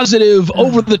 positive,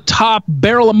 over the top,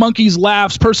 barrel of monkeys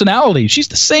laughs personality. She's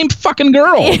the same fucking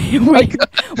girl.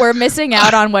 We're missing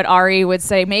out on what Ari would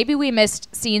say. Maybe we missed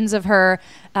scenes of her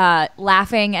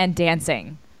laughing and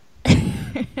dancing.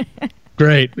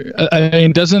 Great. I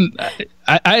mean,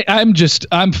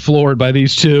 I'm floored by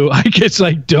these two. I guess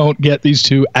I don't get these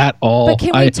two at all. But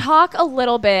can we talk a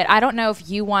little bit? I don't know if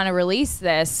you want to release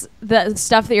the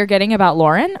stuff that you're getting about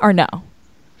Lauren, or no?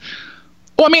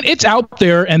 Well, I mean, it's out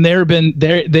there, and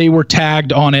they were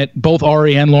tagged on it. Both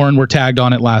Ari and Lauren were tagged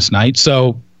on it last night.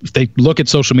 So if they look at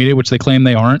social media, which they claim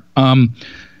they aren't,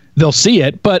 they'll see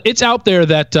it. But it's out there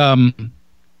that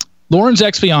Lauren's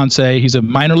ex-fiance, he's a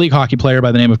minor league hockey player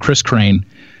by the name of Chris Crane.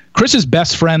 Chris's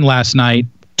best friend last night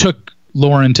took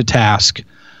Lauren to task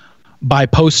by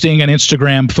posting an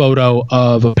Instagram photo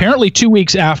of apparently 2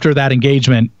 weeks after that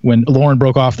engagement, when Lauren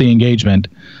broke off the engagement.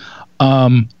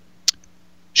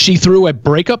 She threw a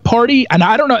breakup party, and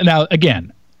I don't know. Now,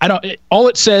 again, all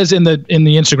it says in the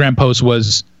Instagram post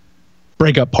was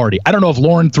breakup party. I don't know if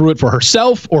Lauren threw it for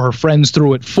herself or her friends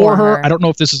threw it for her. I don't know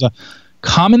if this is a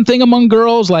common thing among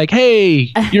girls, like,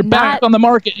 "Hey, you're back on the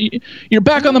market. You're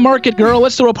back on the market, girl.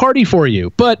 Let's throw a party for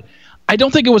you." But I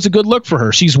don't think it was a good look for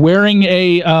her. She's wearing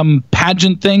a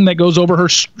pageant thing that goes over her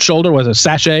shoulder. Was a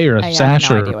sachet or a sash? I have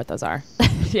no idea what those are.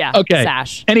 Yeah. Okay.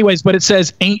 Sash. Anyways, but it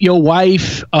says "Ain't Your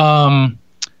Wife."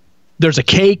 There's a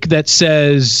cake that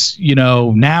says,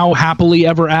 "Now happily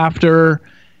ever after."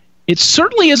 It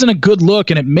certainly isn't a good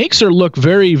look, and it makes her look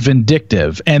very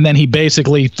vindictive. And then he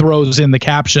basically throws in the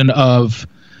caption of,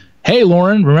 "Hey,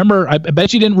 Lauren, remember, I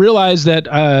bet you didn't realize that,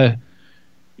 I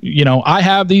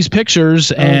have these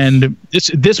pictures, and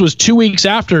this was 2 weeks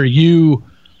after you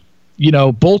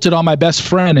bolted on my best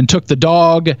friend and took the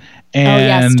dog,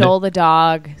 and stole the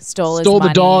dog, stole his money,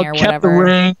 the dog, or kept whatever. the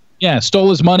ring." Yeah, stole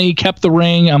his money, kept the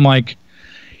ring. I'm like,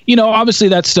 obviously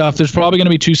that stuff, there's probably going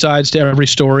to be two sides to every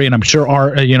story, and I'm sure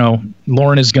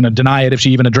Lauren is going to deny it if she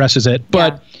even addresses it.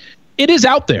 But it is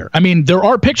out there. I mean, there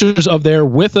are pictures of there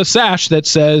with a sash that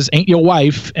says "Ain't Your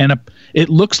Wife," and it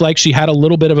looks like she had a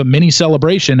little bit of a mini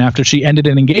celebration after she ended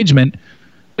an engagement,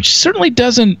 which certainly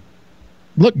doesn't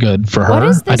look good for her. What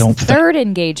is this third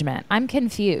engagement? I'm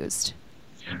confused.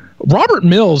 Robert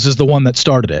Mills is the one that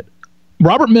started it.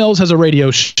 Robert Mills has a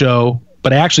radio show,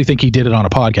 but I actually think he did it on a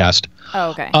podcast. Oh,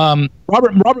 okay.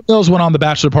 Robert Mills went on the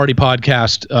Bachelor Party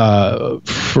podcast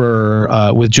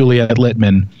with Juliette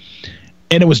Littman,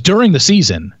 and it was during the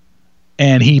season.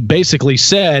 And he basically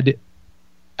said,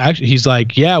 he's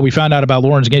like, "Yeah, we found out about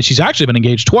Lauren's engagement. She's actually been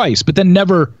engaged twice, but then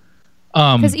never."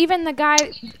 Because even the guy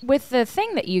with the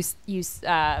thing that you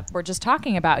were just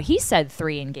talking about, he said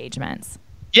 3 engagements.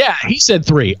 Yeah, he said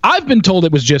 3. I've been told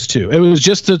it was just 2. It was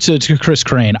just to Chris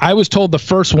Crane. I was told the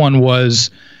first one was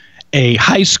a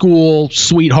high school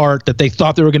sweetheart that they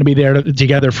thought they were going to be there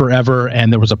together forever,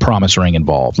 and there was a promise ring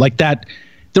involved. Like that,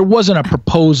 there wasn't a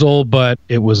proposal, but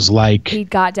it was like he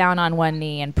got down on one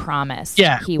knee and promised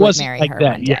he would marry her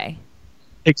one day.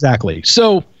 Exactly.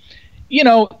 So,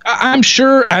 I'm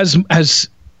sure as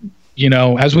we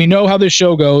know how this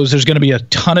show goes, there's going to be a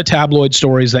ton of tabloid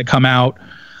stories that come out.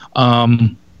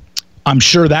 I'm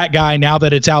sure that guy, now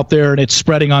that it's out there and it's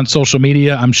spreading on social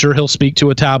media, I'm sure he'll speak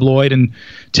to a tabloid and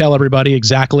tell everybody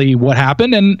exactly what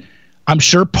happened. And I'm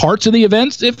sure parts of the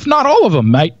events, if not all of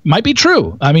them, might be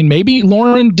true. I mean, maybe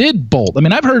Lauren did bolt. I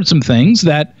mean, I've heard some things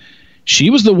that she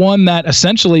was the one that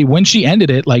essentially, when she ended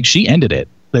it, she ended it.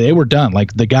 They were done.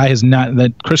 Like, the guy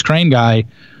that Chris Crane guy,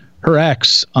 her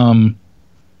ex,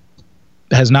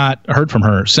 has not heard from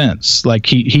her since. Like,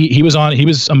 he was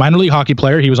a minor league hockey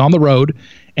player. He was on the road,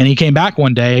 And he came back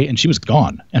one day and she was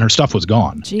gone and her stuff was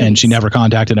gone. Jeez. And she never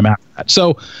contacted him after that.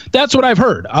 So that's what I've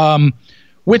heard,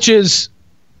 which is,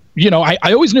 I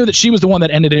always knew that she was the one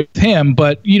that ended it with him.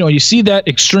 But, you see that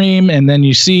extreme and then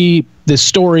you see this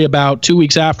story about 2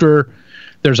 weeks after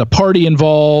there's a party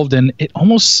involved, and it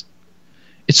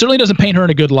certainly doesn't paint her in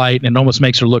a good light, and it almost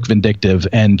makes her look vindictive.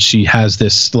 And she has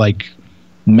this like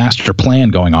master plan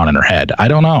going on in her head. I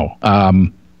don't know.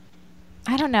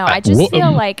 I don't know. I just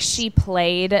feel like she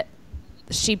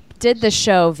did the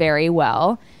show very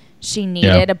well. She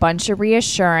needed a bunch of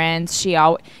reassurance.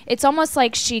 It's almost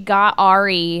like she got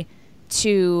Ari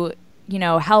to,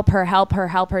 help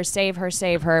her, save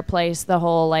her, place the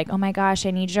whole like, oh my gosh,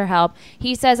 I need your help.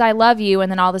 He says, I love you.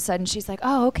 And then all of a sudden she's like,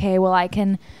 oh, okay, well, I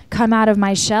can come out of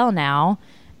my shell now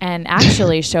and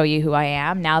actually show you who I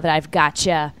am now that I've got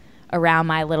you around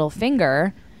my little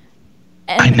finger.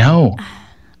 And I know.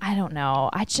 I don't know.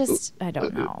 I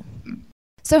don't know.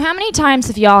 So how many times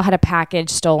have y'all had a package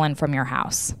stolen from your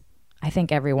house? I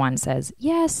think everyone says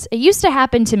yes. It used to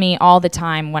happen to me all the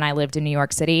time when I lived in New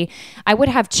York City. I would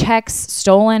have checks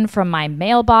stolen from my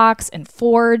mailbox and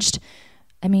forged.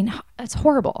 I mean, that's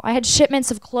horrible. I had shipments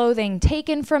of clothing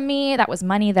taken from me. That was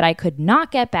money that I could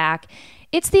not get back.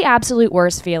 It's the absolute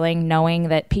worst feeling knowing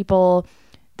that people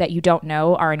that you don't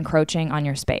know are encroaching on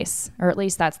your space, or at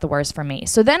least that's the worst for me.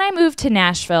 So then I moved to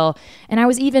Nashville, and I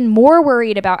was even more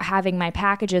worried about having my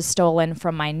packages stolen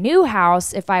from my new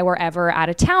house if I were ever out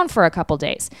of town for a couple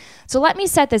days. So let me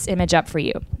set this image up for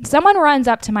you. Someone runs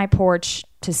up to my porch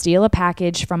to steal a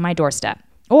package from my doorstep.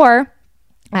 Or,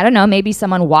 I don't know, maybe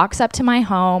someone walks up to my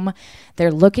home,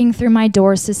 they're looking through my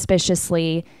door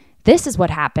suspiciously. This is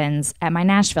what happens at my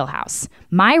Nashville house.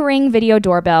 My Ring video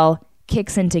doorbell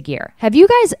kicks into gear. Have you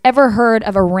guys ever heard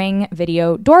of a Ring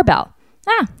video doorbell?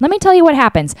 Let me tell you what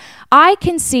happens. I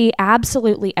can see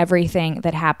absolutely everything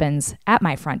that happens at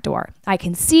my front door. I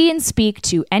can see and speak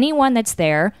to anyone that's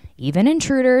there, even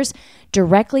intruders,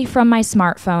 directly from my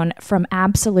smartphone from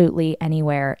absolutely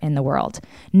anywhere in the world.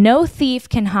 No thief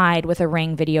can hide with a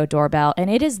Ring video doorbell, and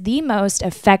it is the most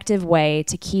effective way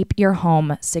to keep your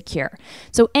home secure.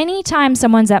 So anytime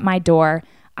someone's at my door,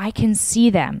 I can see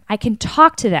them. I can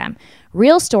talk to them.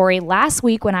 Real story, last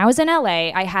week when I was in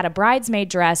LA, I had a bridesmaid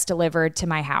dress delivered to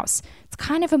my house. It's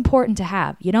kind of important to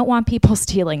have. You don't want people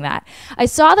stealing that. I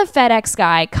saw the FedEx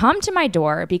guy come to my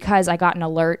door because I got an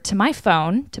alert to my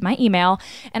phone, to my email,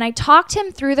 and I talked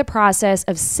him through the process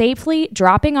of safely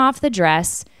dropping off the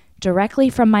dress directly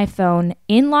from my phone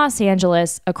in Los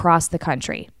Angeles across the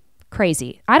country.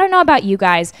 Crazy. I don't know about you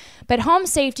guys, but home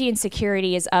safety and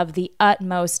security is of the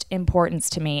utmost importance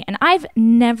to me. And I've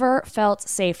never felt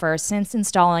safer since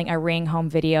installing a Ring home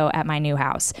video at my new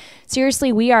house.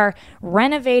 Seriously, we are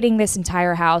renovating this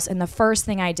entire house, and the first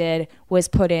thing I did was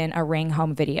put in a Ring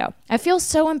home video. I feel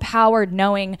so empowered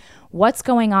knowing what's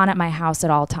going on at my house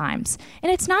at all times.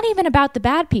 And it's not even about the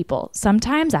bad people.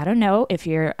 Sometimes, I don't know, if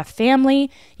you're a family,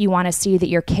 you want to see that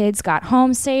your kids got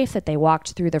home safe, that they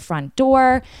walked through the front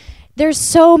door. There's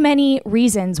so many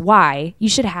reasons why you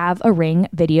should have a Ring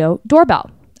video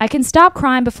doorbell. I can stop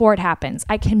crime before it happens.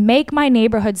 I can make my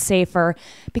neighborhood safer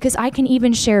because I can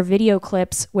even share video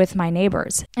clips with my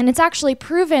neighbors. And it's actually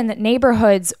proven that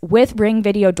neighborhoods with Ring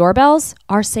video doorbells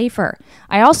are safer.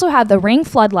 I also have the Ring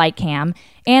floodlight cam,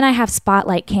 and I have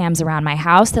spotlight cams around my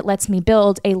house that lets me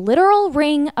build a literal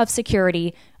ring of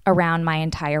security around my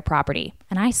entire property.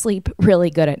 And I sleep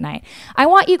really good at night. I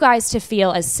want you guys to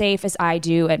feel as safe as I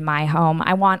do at my home.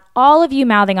 I want all of you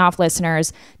Mouthing Off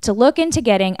listeners to look into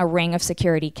getting a Ring of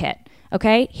Security kit.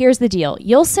 Okay, here's the deal.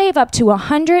 You'll save up to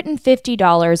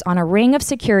 $150 on a Ring of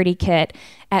Security kit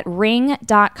at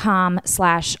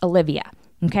ring.com/Olivia.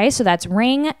 Okay, so that's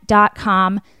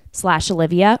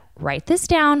ring.com/Olivia. Write this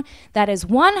down. That is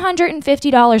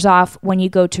 $150 off when you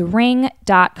go to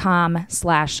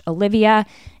ring.com/Olivia.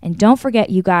 And don't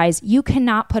forget, you guys, you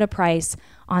cannot put a price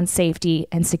on safety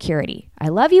and security. I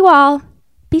love you all.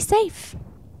 Be safe.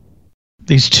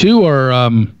 These two are, I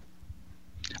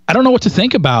don't know what to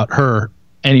think about her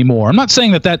anymore. I'm not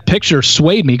saying that picture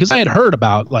swayed me because I had heard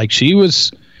about, like, she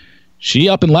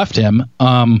up and left him.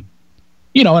 And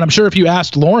I'm sure if you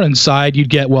asked Lauren's side, you'd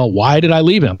get, well, why did I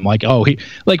leave him? Like,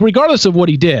 regardless of what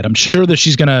he did, I'm sure that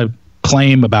she's going to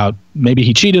claim about maybe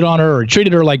he cheated on her or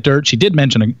treated her like dirt. She did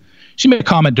mention, she made a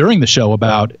comment during the show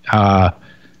about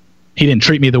he didn't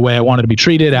treat me the way I wanted to be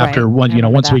treated after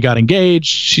once we got engaged.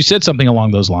 She said something along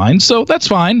those lines. So that's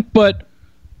fine, but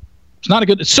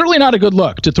it's certainly not a good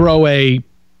look to throw a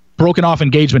broken off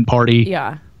engagement party.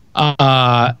 Yeah.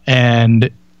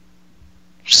 And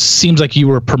seems like you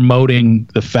were promoting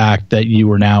the fact that you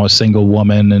were now a single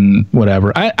woman and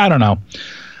whatever. I don't know.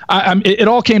 It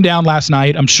all came down last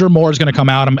night. I'm sure more is going to come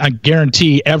out. I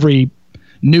guarantee every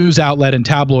news outlet and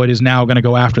tabloid is now going to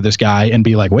go after this guy and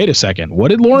be like, wait a second, what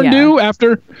did Lauren do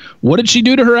after? What did she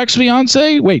do to her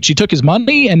ex-fiance? Wait, she took his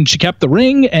money and she kept the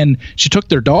ring and she took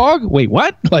their dog? Wait,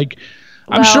 what? Like,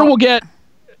 I'm sure we'll get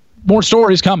more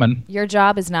stories coming. Your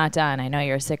job is not done. I know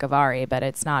you're sick of Ari, but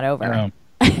it's not over.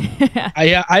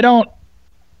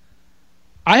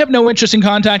 I have no interest in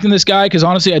contacting this guy because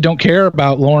honestly, I don't care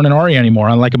about Lauren and Ari anymore.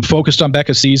 I'm focused on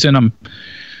Becca's season. I'm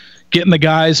getting the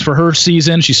guys for her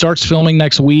season. She starts filming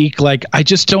next week. Like, I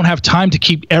just don't have time to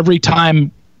keep every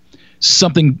time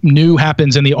something new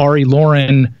happens in the Ari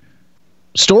Lauren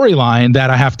storyline that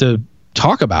I have to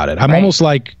talk about it. I'm almost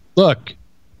like, look,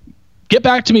 get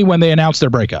back to me when they announce their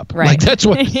breakup. Right. Like, that's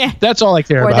what. That's all I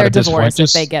care about at this point.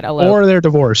 Just, if they get eloped. Or their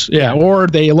divorce. Yeah. Or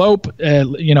they elope.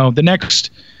 The next.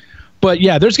 But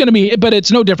yeah, there's going to be, but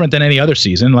it's no different than any other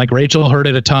season. Like, Rachel heard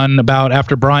it a ton about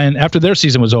after their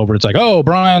season was over. It's like, oh,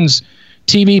 Brian's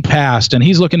TV passed and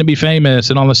he's looking to be famous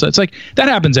and all this. It's like, that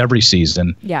happens every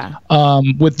season. Yeah.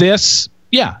 With this,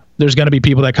 there's going to be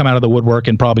people that come out of the woodwork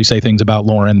and probably say things about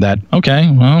Lauren that, okay,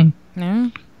 well,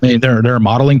 there are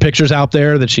modeling pictures out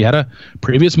there that she had a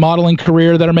previous modeling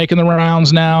career that are making the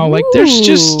rounds now. Like, there's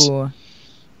just,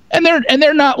 and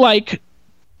they're not like,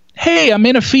 hey, I'm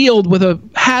in a field with a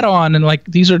hat on, and like,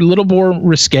 these are a little more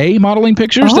risque modeling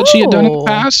pictures that she had done in the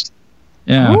past.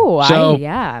 Yeah.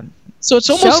 So it's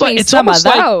almost like it's almost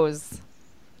like those.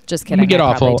 Just kidding. We get I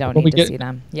off. probably don't need to see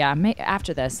them. Yeah.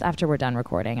 After we're done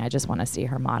recording, I just want to see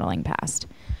her modeling past.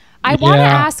 I want to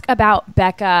ask about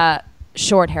Becca,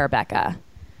 short hair Becca.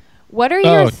 What are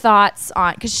your thoughts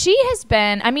on, because she has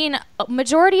been,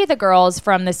 majority of the girls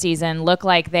from the season look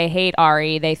like they hate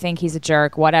Ari. They think he's a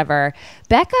jerk, whatever.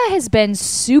 Becca has been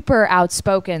super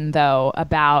outspoken, though,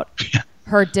 about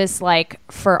her dislike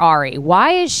for Ari.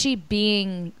 Why is she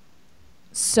being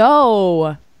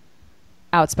so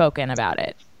outspoken about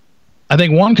it? I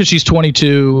think, one, because she's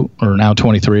 22 or now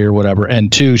 23 or whatever, and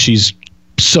two, she's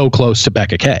so close to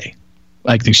Becca K.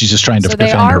 I think she's just trying to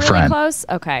defend her really friend. Close?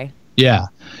 Okay. Yeah.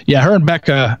 Her and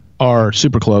Becca are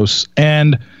super close.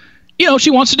 And,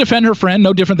 she wants to defend her friend,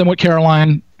 no different than what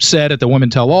Caroline said at the Women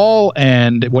Tell All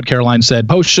and what Caroline said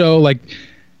post-show. Like,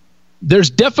 there's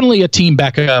definitely a Team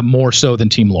Becca more so than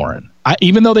Team Lauren.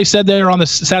 Even though they said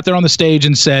sat there on the stage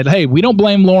and said, hey, we don't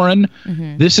blame Lauren.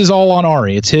 Mm-hmm. This is all on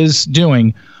Ari. It's his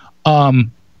doing.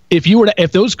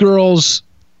 If those girls,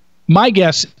 my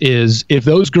guess is if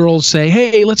those girls say,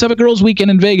 hey, let's have a girls' weekend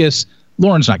in Vegas,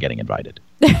 Lauren's not getting invited.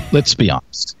 Let's be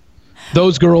honest.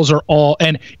 Those girls are all,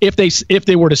 and if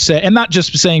they were to say, and not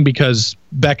just saying because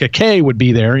Becca K would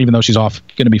be there, even though she's off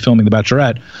going to be filming The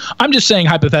Bachelorette, I'm just saying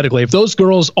hypothetically, if those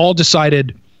girls all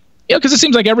decided, because it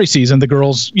seems like every season the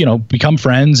girls, become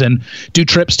friends and do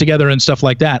trips together and stuff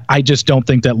like that. I just don't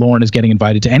think that Lauren is getting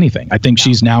invited to anything. I think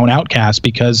she's now an outcast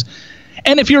because,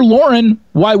 and if you're Lauren,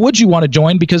 why would you want to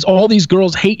join? Because all these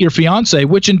girls hate your fiance,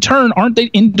 which in turn, aren't they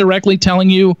indirectly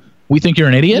telling you, we think you're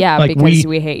an idiot? Yeah, like because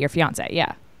we hate your fiance.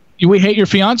 Yeah. We hate your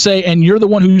fiance, and you're the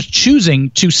one who's choosing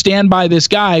to stand by this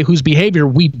guy whose behavior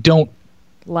we don't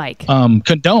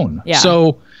condone. Yeah.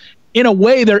 So in a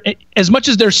way, they're, as much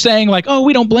as they're saying like, oh,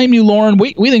 we don't blame you, Lauren.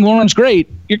 We think Lauren's great.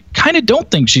 You kind of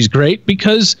don't think she's great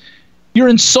because you're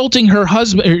insulting her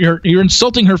husband. You're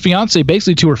insulting her fiance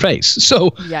basically to her face.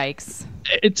 So yikes.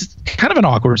 It's kind of an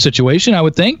awkward situation, I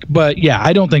would think. But yeah,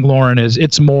 I don't think Lauren is.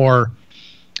 It's more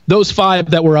those five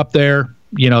that were up there,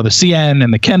 the CN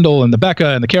and the Kendall and the Becca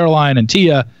and the Caroline and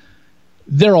Tia,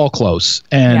 they're all close.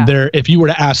 And if you were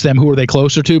to ask them who are they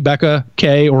closer to, Becca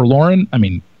K or Lauren,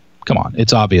 come on,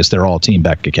 it's obvious they're all Team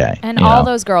Becca K. And all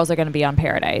those girls are going to be on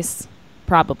Paradise,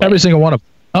 probably. Every single one of them.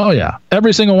 Oh, yeah.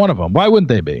 Every single one of them. Why wouldn't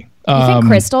they be? You think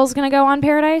Crystal's going to go on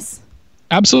Paradise?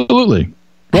 Absolutely.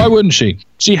 Why wouldn't she?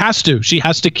 She has to. She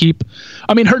has to keep.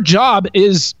 Her job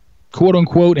is, quote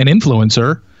unquote, an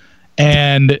influencer.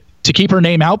 And to keep her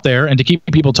name out there and to keep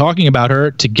people talking about her,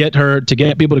 to get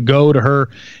people to go to her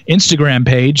Instagram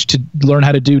page to learn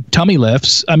how to do tummy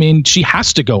lifts. She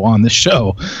has to go on this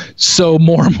show. So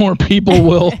more and more people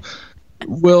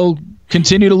will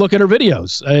continue to look at her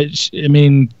videos.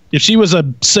 If she was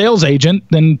a sales agent,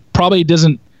 then probably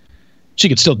she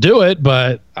could still do it,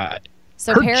 but her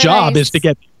Paradise, job is to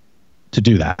get to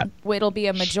do that. It'll be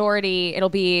a majority. It'll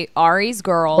be Ari's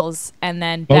girls and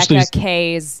then Becca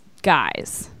K's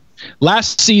guys.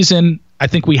 Last season, I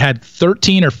think we had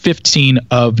 13 or 15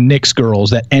 of Nick's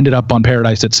girls that ended up on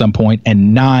Paradise at some point,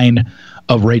 and 9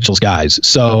 of Rachel's guys.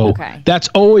 So that's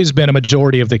always been a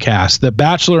majority of the cast. The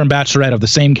Bachelor and Bachelorette of the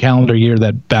same calendar year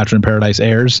that Bachelor in Paradise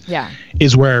airs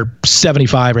is where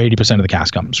 75 or 80% of the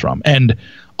cast comes from. And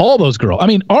all those girls, I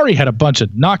mean, Ari had a bunch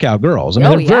of knockout girls. I mean,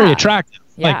 they're very attractive.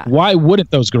 Like, why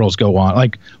wouldn't those girls go on?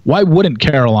 Like, why wouldn't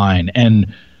Caroline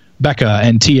and Becca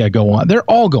and Tia go on? They're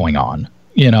all going on,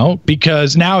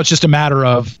 because now it's just a matter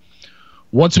of,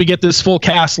 once we get this full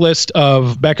cast list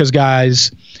of Becca's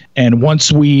guys, and once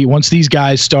these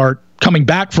guys start coming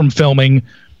back from filming,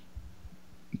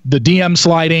 the DM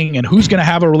sliding, and who's going to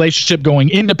have a relationship going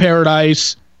into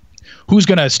Paradise, who's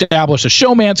going to establish a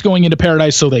showmance going into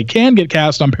Paradise so they can get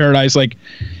cast on Paradise, like,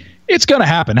 it's going to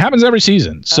happen. It happens every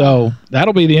season. So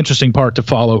that'll be the interesting part to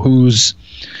follow.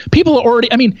 People are already,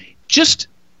 I mean, just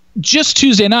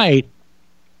Tuesday night,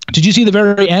 did you see the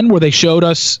very end where they showed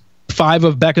us 5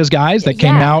 of Becca's guys that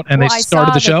came out and they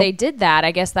started the show? They did that.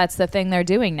 I guess that's the thing they're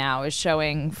doing now, is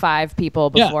showing 5 people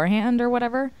beforehand or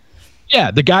whatever. Yeah,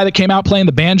 the guy that came out playing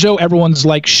the banjo, everyone's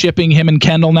like shipping him and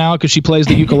Kendall now because she plays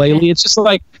the ukulele. It's just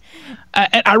like,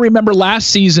 I remember last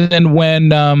season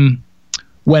when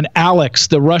Alex,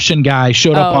 the Russian guy,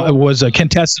 showed up, was a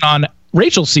contestant on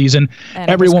Rachel's season. And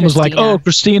everyone was like, "Oh,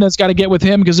 Christina's got to get with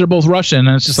him because they're both Russian,"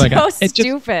 and it's just like, it's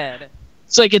stupid.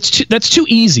 It's like that's too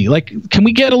easy. Like, can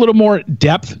we get a little more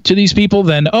depth to these people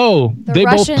than they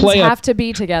Russians both play have to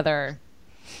be together?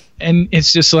 And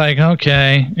it's just like,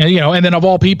 okay, and and then of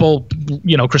all people,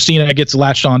 Christina gets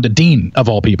latched on to Dean of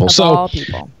all people. So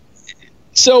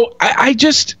I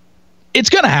just, it's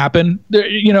gonna happen.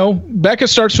 Becca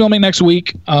starts filming next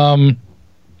week,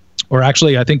 or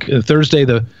actually, I think Thursday.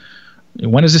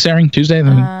 When is this airing? Tuesday.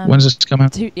 When does this come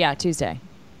out? Tuesday.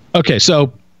 Okay,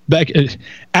 so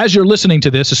as you're listening to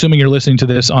this, assuming you're listening to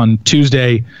this on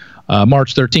Tuesday,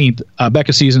 March 13th,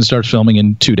 Becca's season starts filming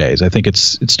in 2 days. I think it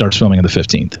starts filming on the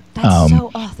 15th.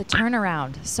 That's the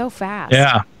turnaround so fast.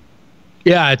 Yeah.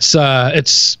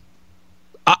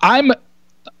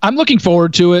 I'm looking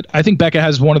forward to it. I think Becca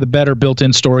has one of the better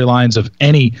built-in storylines of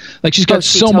any. Like, she's got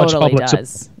so much public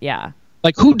support. Yeah.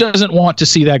 Like, who doesn't want to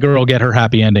see that girl get her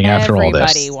happy ending after all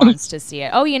this? Everybody wants to see it.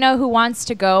 Oh, who wants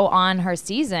to go on her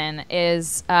season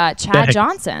is Chad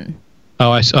Johnson.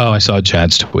 Oh, I saw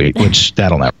Chad's tweet, which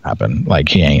that'll never happen. Like,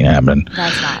 he ain't happening.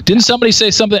 That's not. Didn't somebody say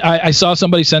something? I saw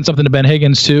somebody send something to Ben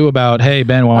Higgins too about, hey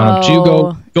Ben, why don't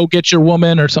you go get your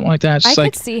woman or something like that? I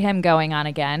could see him going on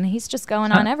again. He's just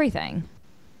going on everything.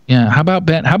 Yeah. How about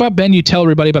Ben? You tell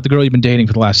everybody about the girl you've been dating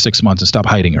for the last 6 months and stop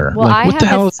hiding her. Well, like,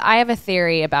 I have a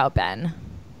theory about Ben.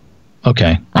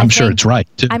 Okay, I'm sure it's right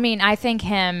too. I mean, I think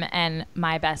him and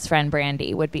my best friend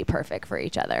Brandy would be perfect for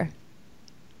each other.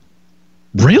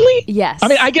 Really? Yes. I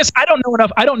mean, I guess I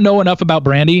don't know enough about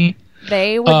Brandy.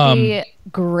 They would be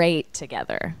great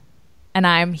together, and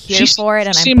I'm here for it,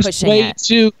 and I'm pushing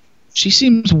it. She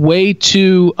seems way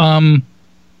too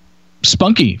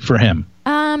spunky for him.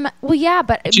 Well, yeah,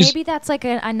 but maybe that's like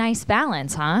a nice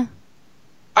balance, huh?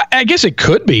 I guess it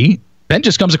could be. Ben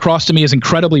just comes across to me as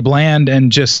incredibly bland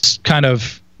and just kind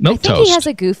of milquetoast. I think he has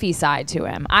a goofy side to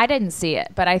him. I didn't see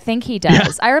it, but I think he does.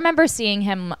 Yeah. I remember seeing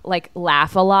him like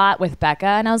laugh a lot with Becca,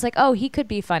 and I was like, oh, he could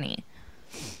be funny.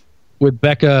 With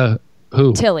Becca,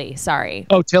 who? Tilly, sorry.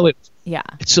 Oh, Tilly. Yeah.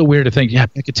 It's so weird to think,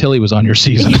 Becca Tilly was on your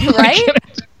season. Right?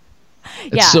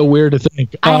 It's so weird to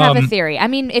think. I have a theory. I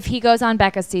mean, if he goes on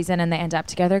Becca's season and they end up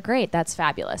together, great. That's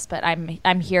fabulous. But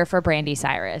I'm here for Brandy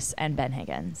Cyrus and Ben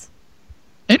Higgins.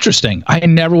 Interesting. I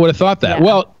never would have thought that. Yeah.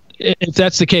 Well, if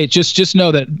that's the case, just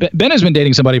know that Ben has been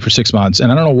dating somebody for 6 months,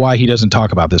 and I don't know why he doesn't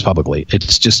talk about this publicly.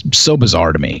 It's just so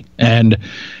bizarre to me. And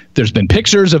there's been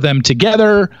pictures of them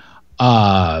together,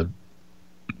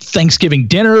 Thanksgiving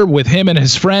dinner with him and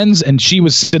his friends, and she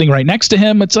was sitting right next to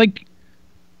him. It's like,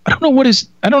 I don't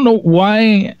know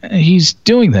why he's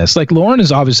doing this. Like, Lauren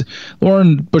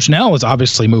Bushnell has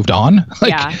obviously moved on.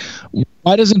 Like,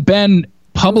 why doesn't Ben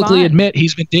publicly admit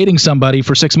he's been dating somebody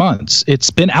for 6 months? It's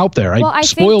been out there. Well, I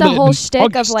think the whole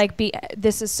shtick of like,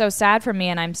 this is so sad for me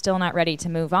and I'm still not ready to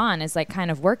move on is like kind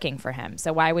of working for him.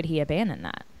 So why would he abandon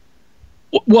that?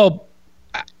 Well,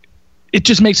 it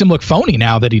just makes him look phony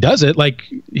now that he does it. Like,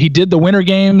 he did the Winter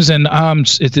Games and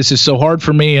this is so hard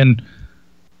for me,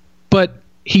 but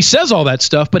he says all that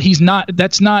stuff, but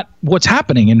that's not what's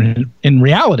happening in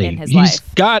reality. In his life.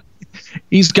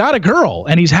 He's got a girl,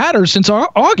 and he's had her since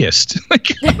August. Like,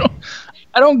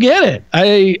 I don't get it.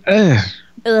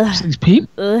 These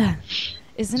people,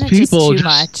 isn't it just too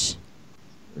much?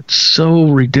 It's so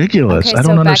ridiculous. Okay, I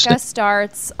don't understand. Becca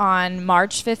starts on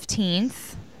March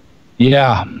 15th.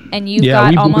 Yeah. And you've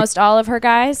got almost all of her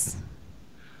guys?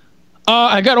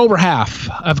 I got over half.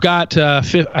 I've got, I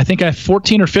think I have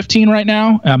 14 or 15 right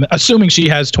now. Assuming she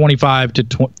has 25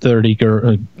 to 30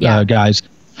 guys.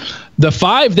 The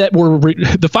five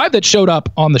that showed up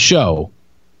on the show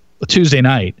Tuesday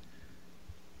night,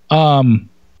 I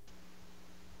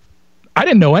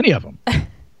didn't know any of them.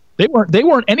 They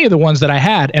weren't any of the ones that I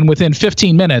had, and within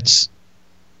 15 minutes,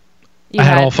 I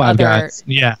had all five guys.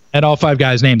 Yeah, had all five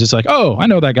guys' names. It's like, oh, I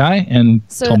know that guy, and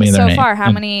told me their name. So far,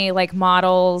 how many like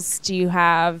models do you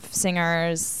have?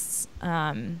 Singers,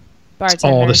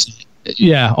 bartenders.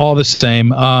 All the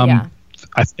same. I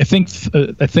think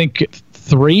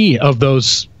 3 of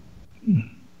those.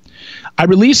 I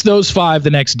released those 5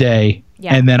 the next day.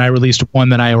 Yeah. And then I released one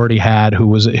that I already had,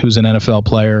 who's an NFL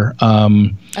player.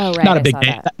 Right. Not a big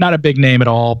name, not a big name at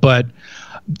all. But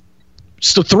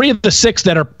so 3 of the 6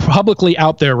 that are publicly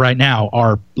out there right now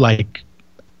are like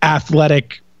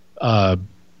athletic,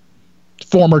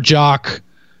 former jock,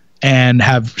 and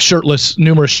have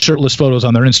numerous shirtless photos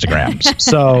on their Instagrams.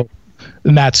 So,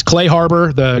 and that's Clay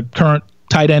Harbor, the current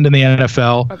tight end in the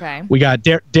NFL. Okay. We got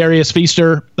Darius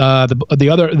Feaster,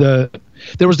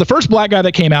 there was the first black guy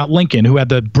that came out, Lincoln, who had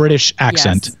the British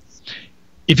accent. Yes.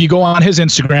 If you go on his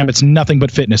Instagram, it's nothing but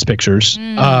fitness pictures.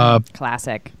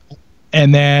 Classic.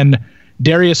 And then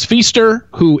Darius Feaster,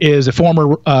 who is a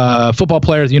former football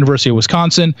player at the University of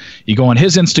Wisconsin. You go on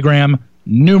his Instagram,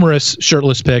 numerous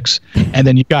shirtless pics. And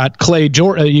then you've got Clay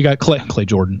Jordan.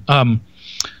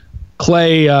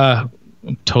 Clay, I'm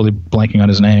totally blanking on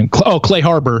his name. Clay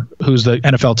Harbor, who's the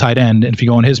NFL tight end. And if you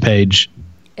go on his page,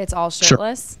 it's all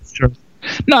shirtless. Sure.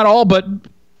 Not all, but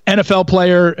NFL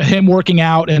player, him working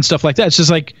out and stuff like that. It's just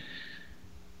like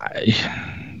I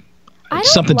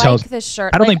don't like this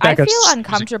shirt. I feel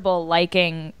uncomfortable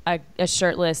liking a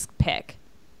shirtless pic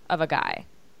of a guy.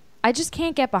 I just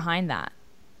can't get behind that.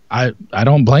 I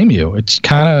don't blame you. It's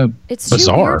kind of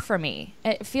bizarre. Too weird for me.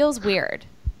 It feels weird.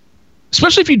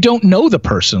 Especially if you don't know the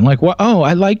person. Like, what? Oh,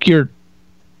 I like you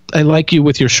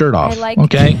with your shirt off.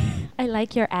 Okay. I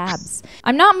like your abs.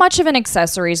 I'm not much of an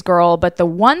accessories girl, but the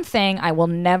one thing I will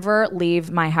never leave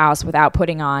my house without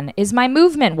putting on is my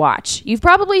Movement watch. You've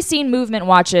probably seen Movement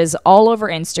watches all over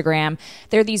Instagram.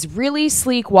 They're these really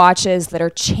sleek watches that are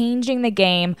changing the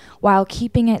game while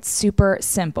keeping it super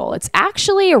simple. It's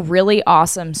actually a really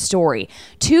awesome story.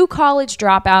 2 college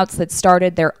dropouts that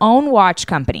started their own watch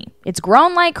company. It's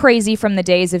grown like crazy from the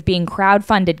days of being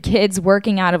crowdfunded kids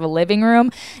working out of a living room.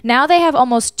 Now they have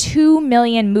almost 2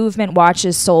 million Movement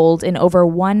watches sold in over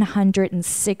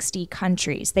 160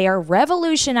 countries. They are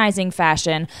revolutionizing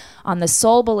fashion on the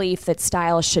sole belief that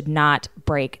style should not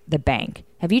break the bank.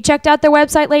 Have you checked out their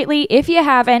website lately? If you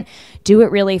haven't, do it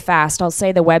really fast. I'll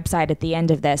say the website at the end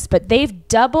of this. But they've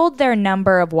doubled their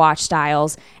number of watch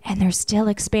styles, and they're still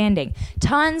expanding.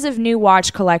 Tons of new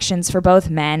watch collections for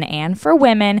both men and for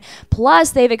women.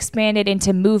 Plus, they've expanded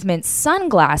into Movement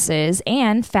sunglasses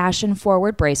and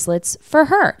fashion-forward bracelets for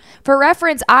her. For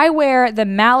reference, I wear the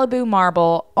Malibu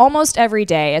Marble almost every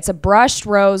day. It's a brushed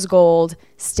rose gold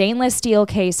stainless steel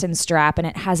case and strap, and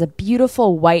it has a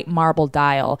beautiful white marble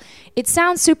dial. It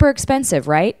sounds super expensive,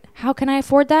 right? How can I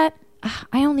afford that?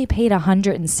 I only paid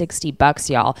 $160,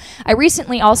 y'all. I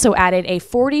recently also added a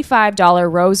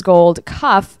 $45 rose gold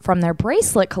cuff from their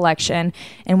bracelet collection,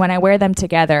 and when I wear them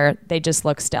together, they just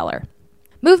look stellar.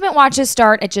 Movement watches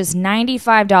start at just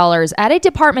 $95. At a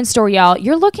department store, y'all,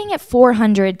 you're looking at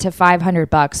 $400 to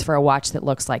 $500 for a watch that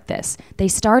looks like this. They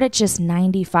start at just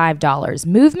 $95.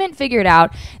 Movement figured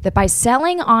out that by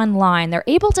selling online, they're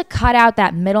able to cut out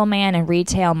that middleman and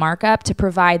retail markup to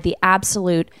provide the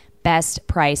absolute best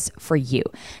price for you.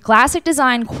 Classic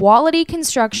design, quality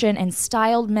construction, and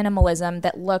styled minimalism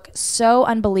that look so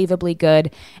unbelievably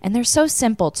good. And they're so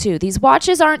simple too. These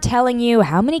watches aren't telling you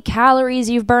how many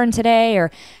calories you've burned today or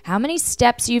how many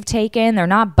steps you've taken. They're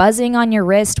not buzzing on your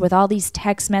wrist with all these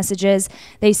text messages.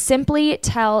 They simply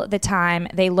tell the time.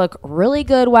 They look really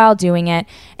good while doing it,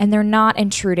 and they're not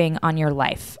intruding on your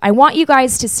life. I want you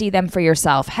guys to see them for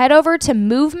yourself. Head over to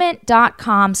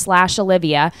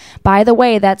movement.com/Olivia. By the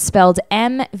way, that's spelled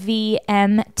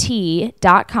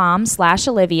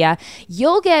mvmt.com/Olivia.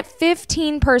 You'll get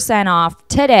 15% off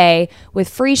today with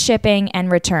free shipping and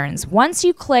returns. Once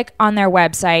you click on their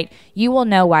website, you will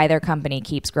know why their company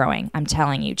keeps growing. I'm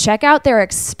telling you. Check out their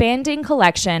expanding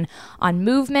collection on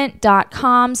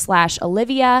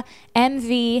movement.com/Olivia,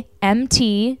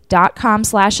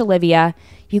 mvmt.com/Olivia.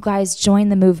 You guys join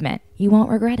the movement. You won't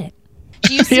regret it.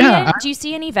 Do you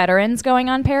see any veterans going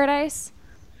on Paradise?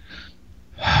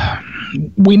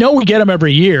 We know we get them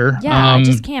every year. Yeah, I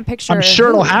just can't picture. I'm sure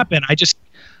it'll happen.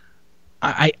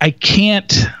 I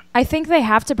can't. I think they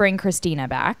have to bring Christina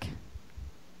back.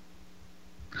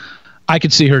 I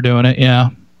could see her doing it. Yeah.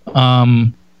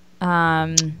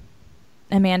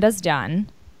 Amanda's done.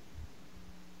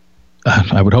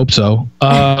 I would hope so.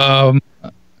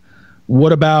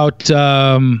 What about?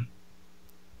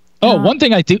 One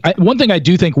thing I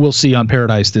do think we'll see on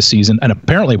Paradise this season, and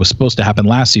apparently it was supposed to happen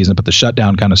last season, but the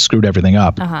shutdown kind of screwed everything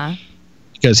up.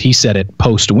 Because he said it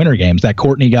post Winter Games. That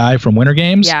Courtney guy from Winter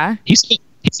Games. Yeah. He said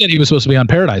he was supposed to be on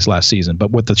Paradise last season,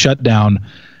 but with the shutdown,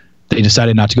 they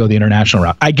decided not to go the international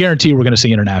route. I guarantee we're going to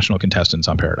see international contestants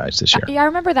on Paradise this year. Yeah, I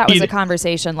remember that was a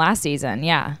conversation last season.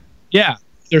 Yeah. Yeah.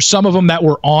 There's some of them that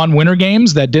were on Winter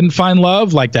Games that didn't find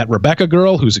love, like that Rebecca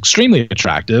girl who's extremely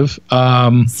attractive.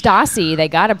 Stassi, they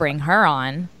got to bring her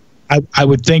on. I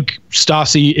would think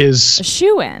Stassi is a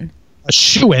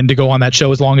shoo-in to go on that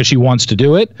show as long as she wants to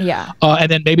do it. Yeah.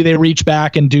 And then maybe they reach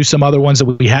back and do some other ones that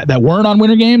we had that weren't on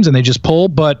Winter Games and they just pull.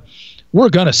 But we're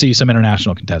going to see some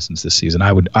international contestants this season.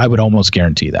 I would almost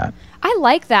guarantee that. I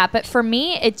like that. But for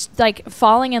me, it's like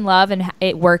falling in love and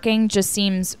it working just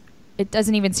seems... It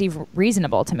doesn't even seem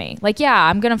reasonable to me. Like, yeah,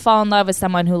 I'm going to fall in love with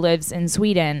someone who lives in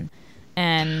Sweden.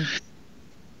 And,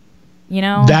 you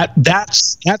know.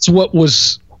 That's what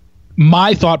was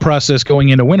my thought process going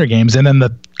into Winter Games. And then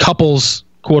the couples,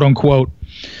 quote unquote,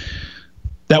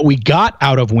 that we got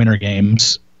out of Winter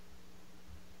Games,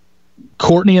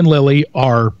 Courtney and Lily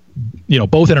are,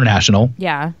 both international.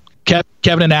 Yeah.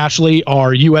 Kevin and Ashley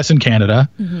are U.S. and Canada.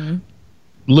 Mm-hmm.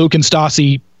 Luke and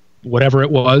Stassi, whatever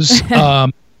it was,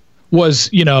 was,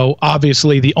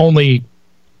 obviously the only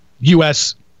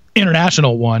U.S.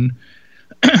 international one,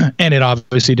 and it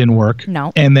obviously didn't work.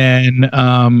 No. And then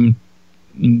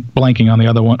blanking on the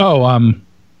other one.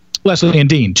 Leslie and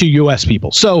Dean, 2 U.S.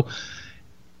 people. So,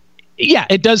 yeah,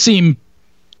 it does seem...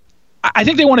 I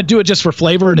think they want to do it just for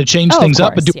flavor and to change things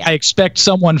up. But I expect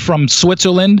someone from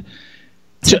Switzerland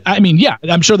to... I mean, yeah,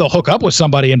 I'm sure they'll hook up with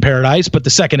somebody in Paradise, but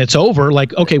the second it's over,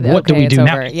 like, okay, what do we do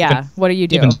now? Yeah, what do you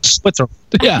do? Even Switzerland.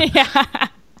 Yeah.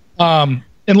 Yeah.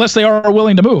 Unless they are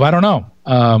willing to move. I don't know.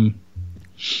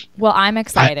 Well, I'm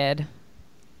excited.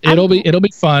 It'll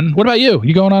be fun. What about you?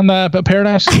 You going on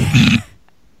Paradise?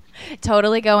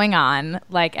 Totally going on.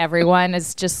 Like, everyone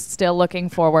is just still looking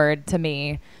forward to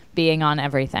me being on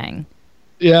everything.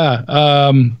 Yeah.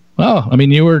 Well, I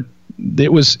mean, it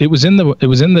was in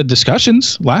the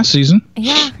discussions last season.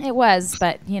 Yeah, it was,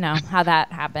 but how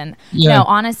that happened. Yeah. No,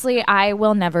 honestly, I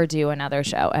will never do another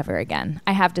show ever again.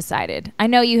 I have decided. I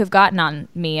know you have gotten on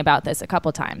me about this a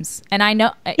couple times, and I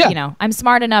know, I'm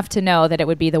smart enough to know that it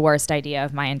would be the worst idea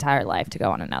of my entire life to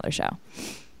go on another show.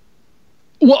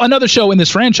 Well, another show in this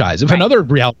franchise. If another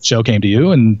reality show came to you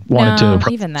and wanted to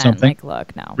approach even then, something,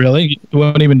 look, no. Really? You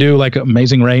wouldn't even do like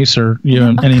Amazing Race or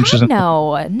any interest in?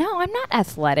 No, I'm not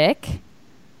athletic.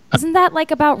 Isn't that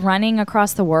like about running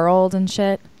across the world and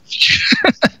shit?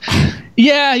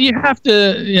 Yeah, you have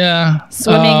to. Yeah,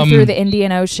 swimming through the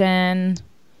Indian Ocean.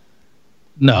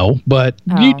 No, but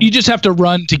you just have to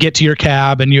run to get to your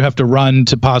cab, and you have to run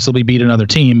to possibly beat another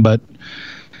team. But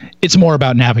it's more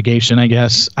about navigation, I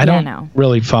guess. I don't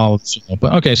really follow the show,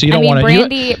 but okay. So you don't want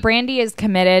to. Brandy is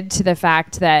committed to the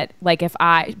fact that, like,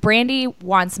 Brandy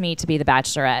wants me to be the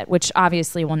Bachelorette, which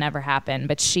obviously will never happen,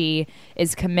 but she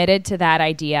is committed to that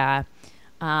idea.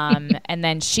 And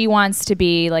then she wants to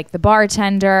be like the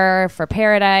bartender for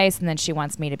Paradise, and then she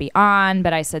wants me to be on.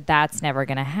 But I said that's never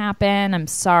going to happen. I'm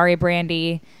sorry,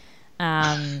 Brandy.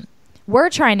 We're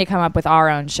trying to come up with our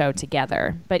own show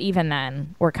together, but even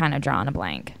then, we're kind of drawing a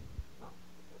blank.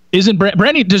 Isn't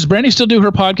Brandy? Does Brandy still do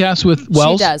her podcast with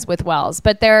Wells? She does with Wells,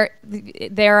 but they're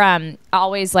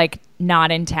always like not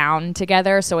in town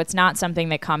together, so it's not something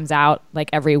that comes out like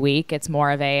every week. It's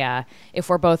more of a if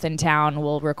we're both in town,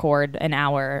 we'll record an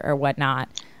hour or whatnot.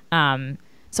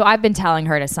 So I've been telling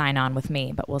her to sign on with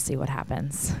me, but we'll see what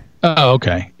happens. Oh,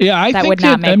 okay. Yeah, that would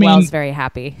not make Wells very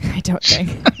happy. I don't think.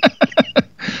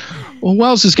 Well,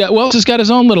 Wells has got his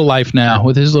own little life now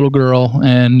with his little girl,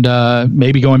 and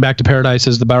maybe going back to Paradise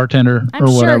as the bartender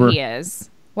or whatever. I'm sure he is.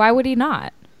 Why would he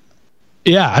not?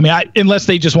 Yeah, I mean, unless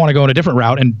they just want to go in a different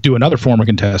route and do another former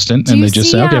contestant, and they just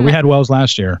say, okay, we had Wells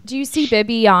last year. Do you see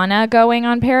Bibiana going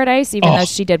on Paradise, even though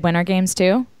she did Winter Games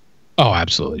too? Oh,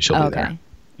 absolutely, she'll be there.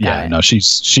 Yeah, no,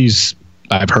 she's.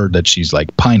 I've heard that she's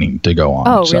like pining to go on.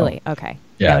 Oh, really? Okay.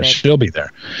 Yeah, noted. She'll be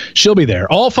there. She'll be there.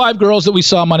 All 5 girls that we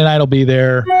saw Monday night will be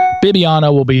there.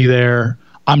 Bibiana will be there.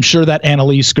 I'm sure that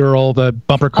Annalise girl, the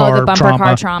bumper car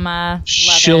trauma.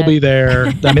 She'll be there.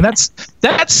 I mean, that's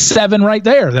 7 right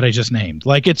there that I just named.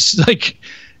 Like, it's like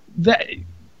that.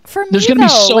 For me, there's going to be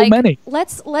so many.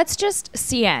 Let's just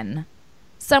CN.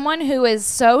 Someone who is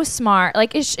so smart.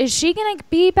 Like, is she going to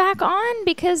be back on?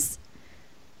 Because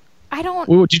I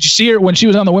don't. Did you see her when she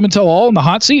was on the Women Tell All in the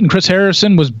hot seat, and Chris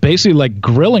Harrison was basically like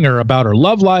grilling her about her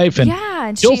love life, and Yeah,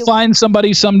 and she'll find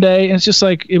somebody someday. And it's just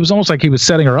like it was almost like he was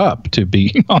setting her up to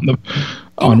be on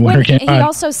Winter Game. He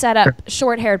also set up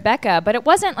short-haired Becca, but it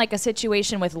wasn't like a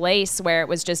situation with Lace where it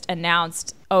was just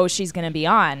announced, oh, she's going to be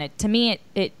on. To me,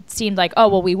 it seemed like, oh,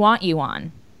 well, we want you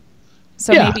on.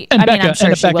 So maybe, I'm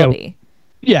sure she will be.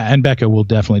 Yeah, and Becca will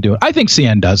definitely do it. I think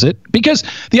CN does it because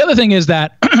the other thing is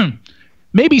that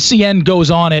maybe CN goes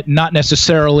on it not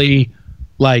necessarily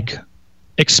like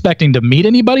expecting to meet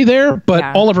anybody there, but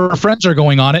all of her friends are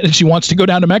going on it, and she wants to go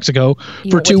down to Mexico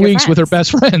for 2 weeks with her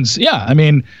best friends. Yeah, I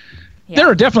mean, there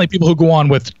are definitely people who go on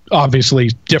with obviously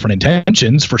different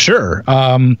intentions for sure.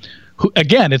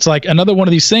 Again, it's like another one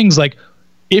of these things like,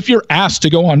 if you're asked to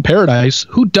go on Paradise,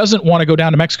 who doesn't want to go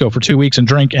down to Mexico for 2 weeks and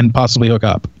drink and possibly hook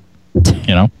up?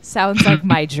 You know? Sounds like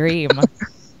my dream.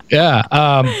 Yeah.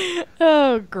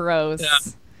 Oh, gross.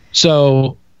 Yeah.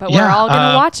 So, but we're all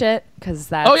going to watch it because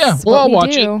that's we'll all what we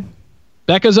watch do. it.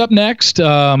 Becca's up next.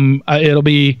 It'll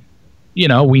be,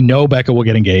 we know Becca will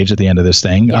get engaged at the end of this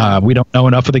thing. Yeah. We don't know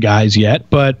enough of the guys yet,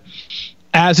 but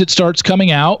as it starts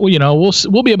coming out,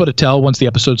 we'll be able to tell once the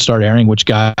episodes start airing which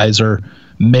guys are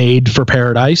made for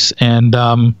Paradise, and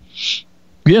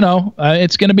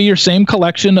it's going to be your same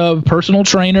collection of personal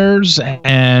trainers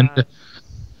and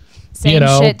same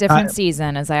shit, different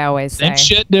season, as I always say. Same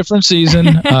shit, different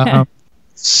season.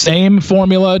 Same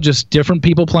formula, just different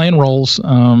people playing roles.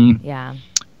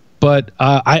 But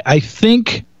I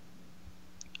think,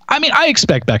 I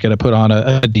expect Becca to put on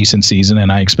a decent season,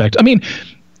 and I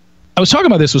was talking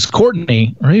about this with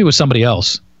Courtney, or maybe it was somebody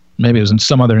else. Maybe it was in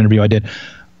some other interview I did.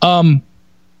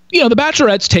 The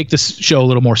Bachelorettes take this show a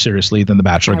little more seriously than the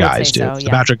Bachelor guys do. So, yeah. The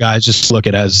Bachelor guys just look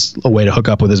at it as a way to hook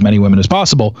up with as many women as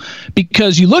possible.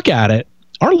 Because you look at it,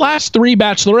 our last 3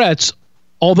 Bachelorettes,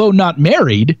 although not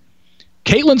married,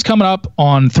 Caitlin's coming up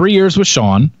on 3 years with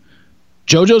Sean,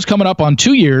 JoJo's coming up on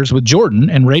 2 years with Jordan,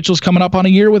 and Rachel's coming up on a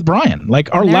year with Brian.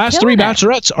 Like, our last 3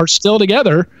 Bachelorettes are still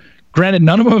together. Granted,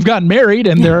 none of them have gotten married,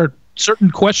 and there are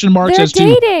certain question marks as to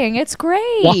dating. It's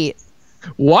great.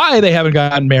 Why they haven't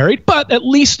gotten married, but at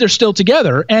least they're still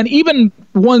together. And even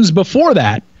ones before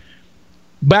that,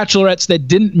 Bachelorettes that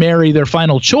didn't marry their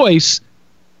final choice,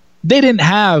 they didn't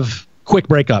have quick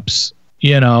breakups,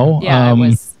 Yeah,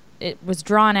 it was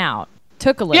drawn out.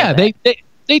 Took a little bit. Yeah,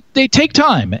 they take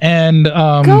time. And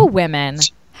go women.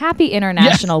 Happy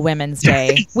International Women's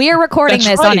Day. We are recording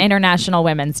this on International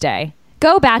Women's Day.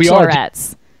 Go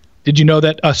Bachelorettes. Did you know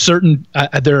that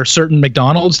there are certain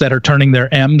McDonald's that are turning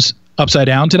their M's upside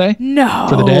down today? No.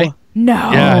 For the day?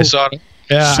 No. Yeah, I saw it.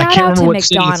 Yeah, Shout I can't out remember to what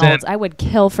McDonald's. I would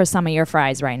kill for some of your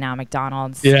fries right now,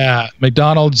 McDonald's. Yeah,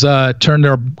 McDonald's turned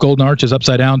their golden arches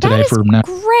upside down today for now.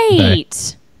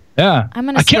 Great. Yeah. I'm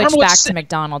going to switch back to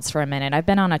McDonald's for a minute. I've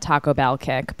been on a Taco Bell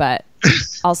kick, but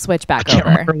I'll switch back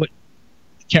over.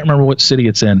 Can't remember what city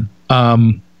it's in.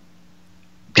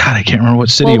 God, I can't remember what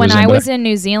city it was in. When I was in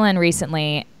New Zealand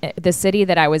recently, the city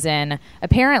that I was in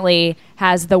apparently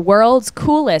has the world's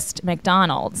coolest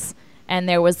McDonald's. And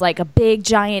there was like a big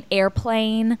giant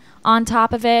airplane on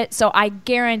top of it. So I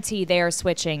guarantee they're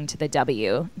switching to the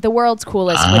W. The world's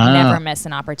coolest would never miss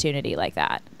an opportunity like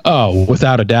that. Oh,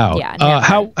 without a doubt. Yeah.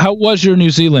 How was your New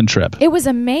Zealand trip? It was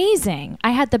amazing.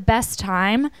 I had the best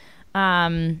time.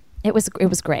 It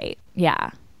was great.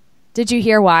 Yeah. Did you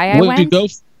hear why I went? Did you go?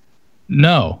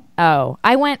 No. Oh,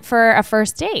 I went for a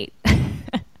first date.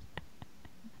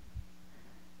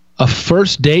 A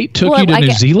first date took you to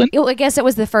New Zealand? I guess it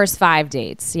was the first 5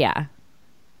 dates. Yeah.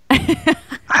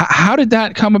 How did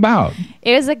that come about?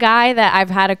 It was a guy that I've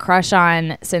had a crush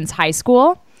on since high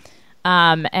school.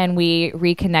 And we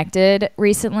reconnected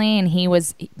recently, and he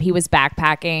was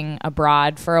backpacking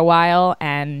abroad for a while,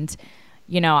 and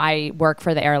I work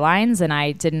for the airlines, and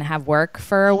I didn't have work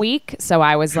for a week, so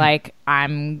I was like,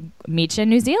 I'm meet you in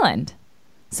New Zealand.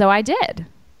 So I did,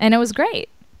 and it was great.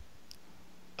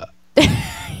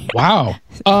 Wow.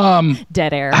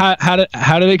 Dead air. How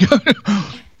did it go?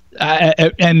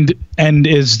 And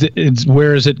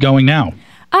where is it going now?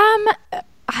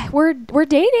 We're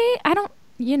dating. I don't.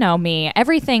 You know me.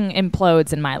 Everything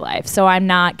implodes in my life, so I'm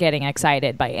not getting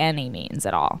excited by any means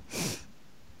at all.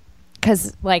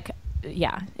 Because,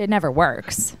 it never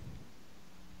works.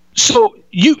 So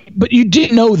you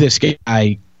did know this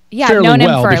guy. Yeah, I've known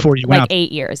him for before you went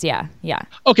 8 years. Yeah.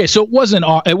 Okay, so it wasn't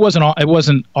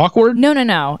awkward.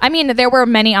 No. I mean, there were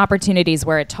many opportunities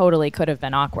where it totally could have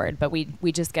been awkward, but we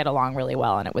just get along really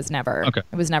well, and it was never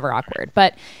awkward.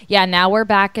 But yeah, now we're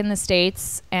back in the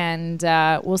States, and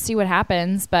we'll see what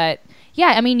happens. But yeah,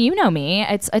 I mean, you know me.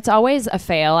 It's always a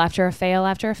fail after a fail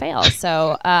after a fail.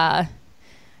 So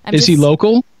Is he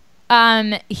local?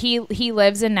 He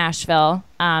lives in Nashville,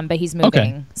 but he's moving.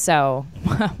 Okay. So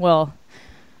we'll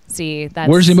see.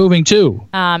 Where's he moving to?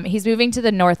 He's moving to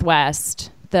the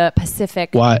Northwest, the Pacific.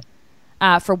 What?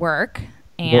 For work.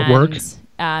 And work?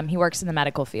 He works in the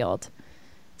medical field.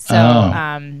 So,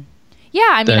 yeah,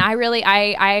 I mean,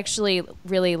 I actually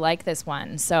really like this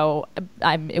one. So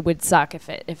it would suck if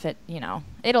it, it'll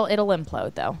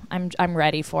implode though. I'm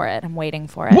ready for it. I'm waiting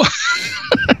for it.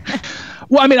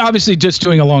 Well, I mean, obviously just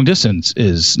doing a long distance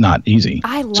is not easy.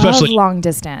 I love long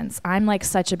distance. I'm like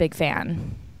such a big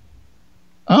fan.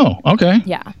 Oh, okay.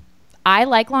 Yeah. I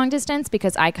like long distance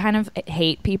because I kind of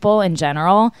hate people in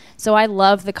general. So I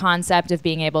love the concept of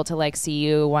being able to like see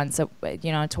you once,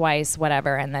 twice,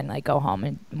 whatever, and then like go home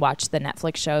and watch the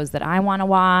Netflix shows that I want to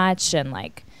watch and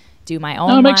like do my own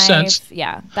life. That makes sense.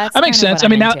 Yeah, that makes sense. I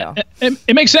mean, now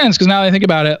it makes sense because now that I think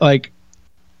about it, like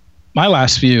my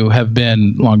last few have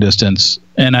been long distance,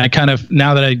 and I kind of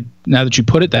now that you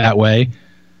put it that way,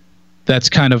 that's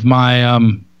kind of my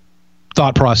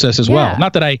thought process as well.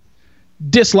 Not that I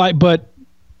dislike, but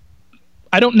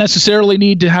I don't necessarily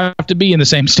need to have to be in the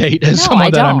same state as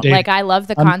someone that I'm dating. Like, I love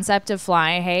the concept of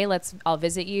flying. Hey, I'll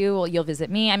visit you. You'll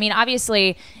visit me. I mean,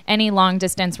 obviously, any long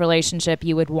distance relationship,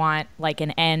 you would want like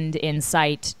an end in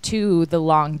sight to the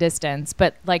long distance.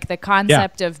 But like the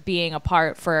concept of being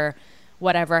apart for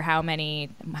whatever, how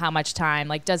much time,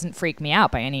 like doesn't freak me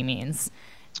out by any means.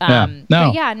 I'm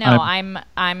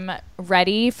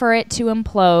ready for it to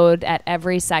implode at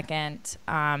every second.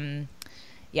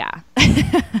 Yeah.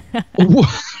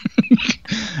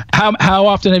 How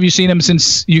often have you seen him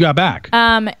since you got back?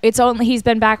 He's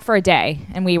been back for a day,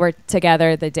 and we were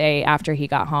together the day after he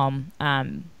got home.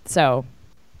 So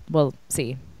we'll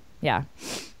see. Yeah.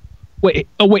 Wait,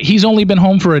 he's only been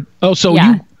home for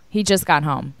he just got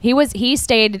home. He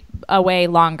stayed away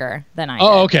longer than I did.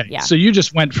 Oh, okay. Yeah. So you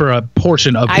just went for a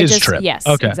portion of his trip. Yes,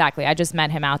 okay. Exactly. I just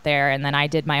met him out there, and then I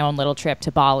did my own little trip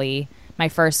to Bali, my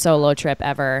first solo trip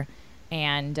ever.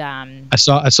 And I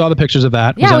saw the pictures of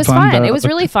that. Yeah, it was fun. It was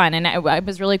really fun, and it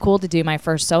was really cool to do my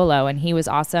first solo. And he was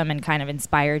awesome, and kind of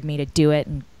inspired me to do it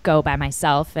and go by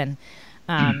myself. And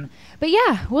but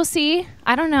yeah, we'll see.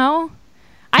 I don't know.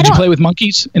 Did you play with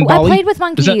monkeys in Bali? I played with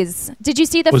monkeys. Did you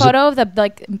see the photo of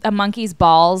a monkey's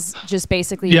balls just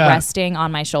basically resting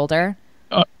on my shoulder?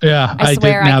 Yeah, I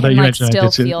swear I can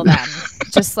still feel them,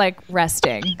 just like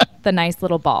resting. The nice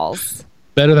little balls.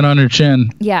 Better than on your chin.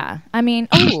 Yeah. I mean,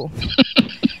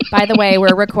 by the way,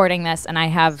 we're recording this, and I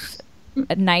have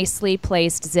a nicely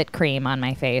placed zit cream on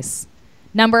my face.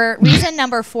 Reason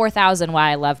number 4,000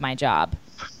 why I love my job.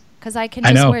 Because I can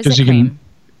just wear zit cream.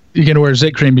 You can wear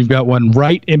zit cream. You've got one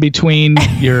right in between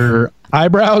your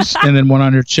eyebrows and then one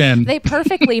on your chin. They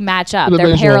perfectly match up.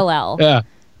 They're parallel. Yeah.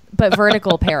 But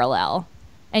vertical parallel.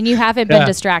 And you haven't been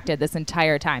distracted this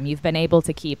entire time. You've been able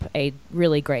to keep a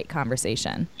really great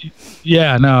conversation.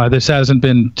 Yeah, no, this hasn't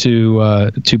been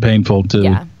too painful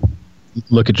to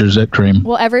look at your zit cream.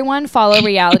 Well, everyone follow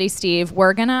Reality Steve.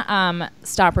 We're going to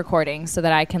stop recording so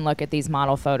that I can look at these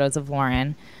model photos of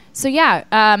Lauren. So,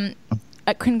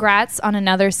 congrats on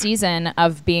another season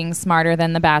of being smarter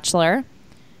than The Bachelor.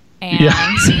 And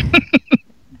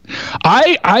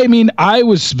I mean, I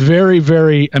was very,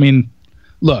 very,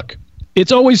 look,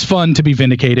 it's always fun to be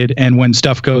vindicated. And when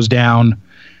stuff goes down,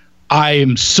 I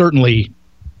am certainly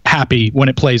happy when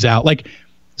it plays out. Like,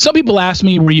 some people ask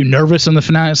me, were you nervous in the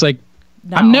finale? It's like,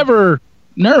 no. I'm never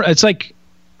nervous. It's like,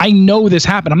 I know this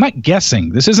happened. I'm not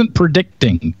guessing. This isn't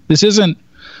predicting. This isn't,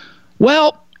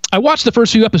 I watched the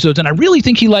first few episodes and I really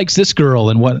think he likes this girl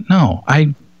and what? No,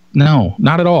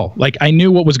 not at all. Like, I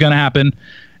knew what was going to happen,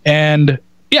 and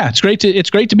it's great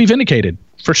to be vindicated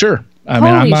for sure.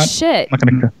 Holy shit. I'm not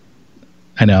going to.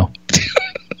 I know.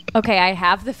 Okay, I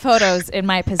have the photos in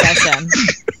my possession.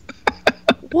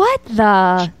 What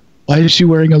the? Why is she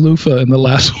wearing a loofah in the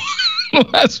last one?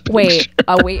 Wait.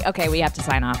 Okay, we have to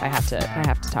sign off. I have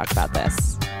to talk about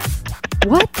this.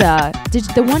 What the? Did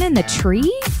the one in the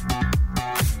tree?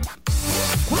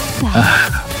 What the?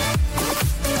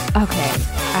 Okay,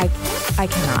 I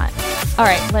cannot. All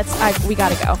right, we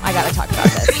gotta go. I gotta talk about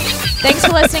this. Thanks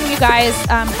for listening, you guys.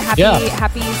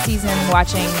 Happy season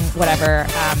watching whatever.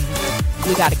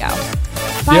 We gotta go.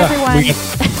 Bye, everyone.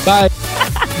 Bye.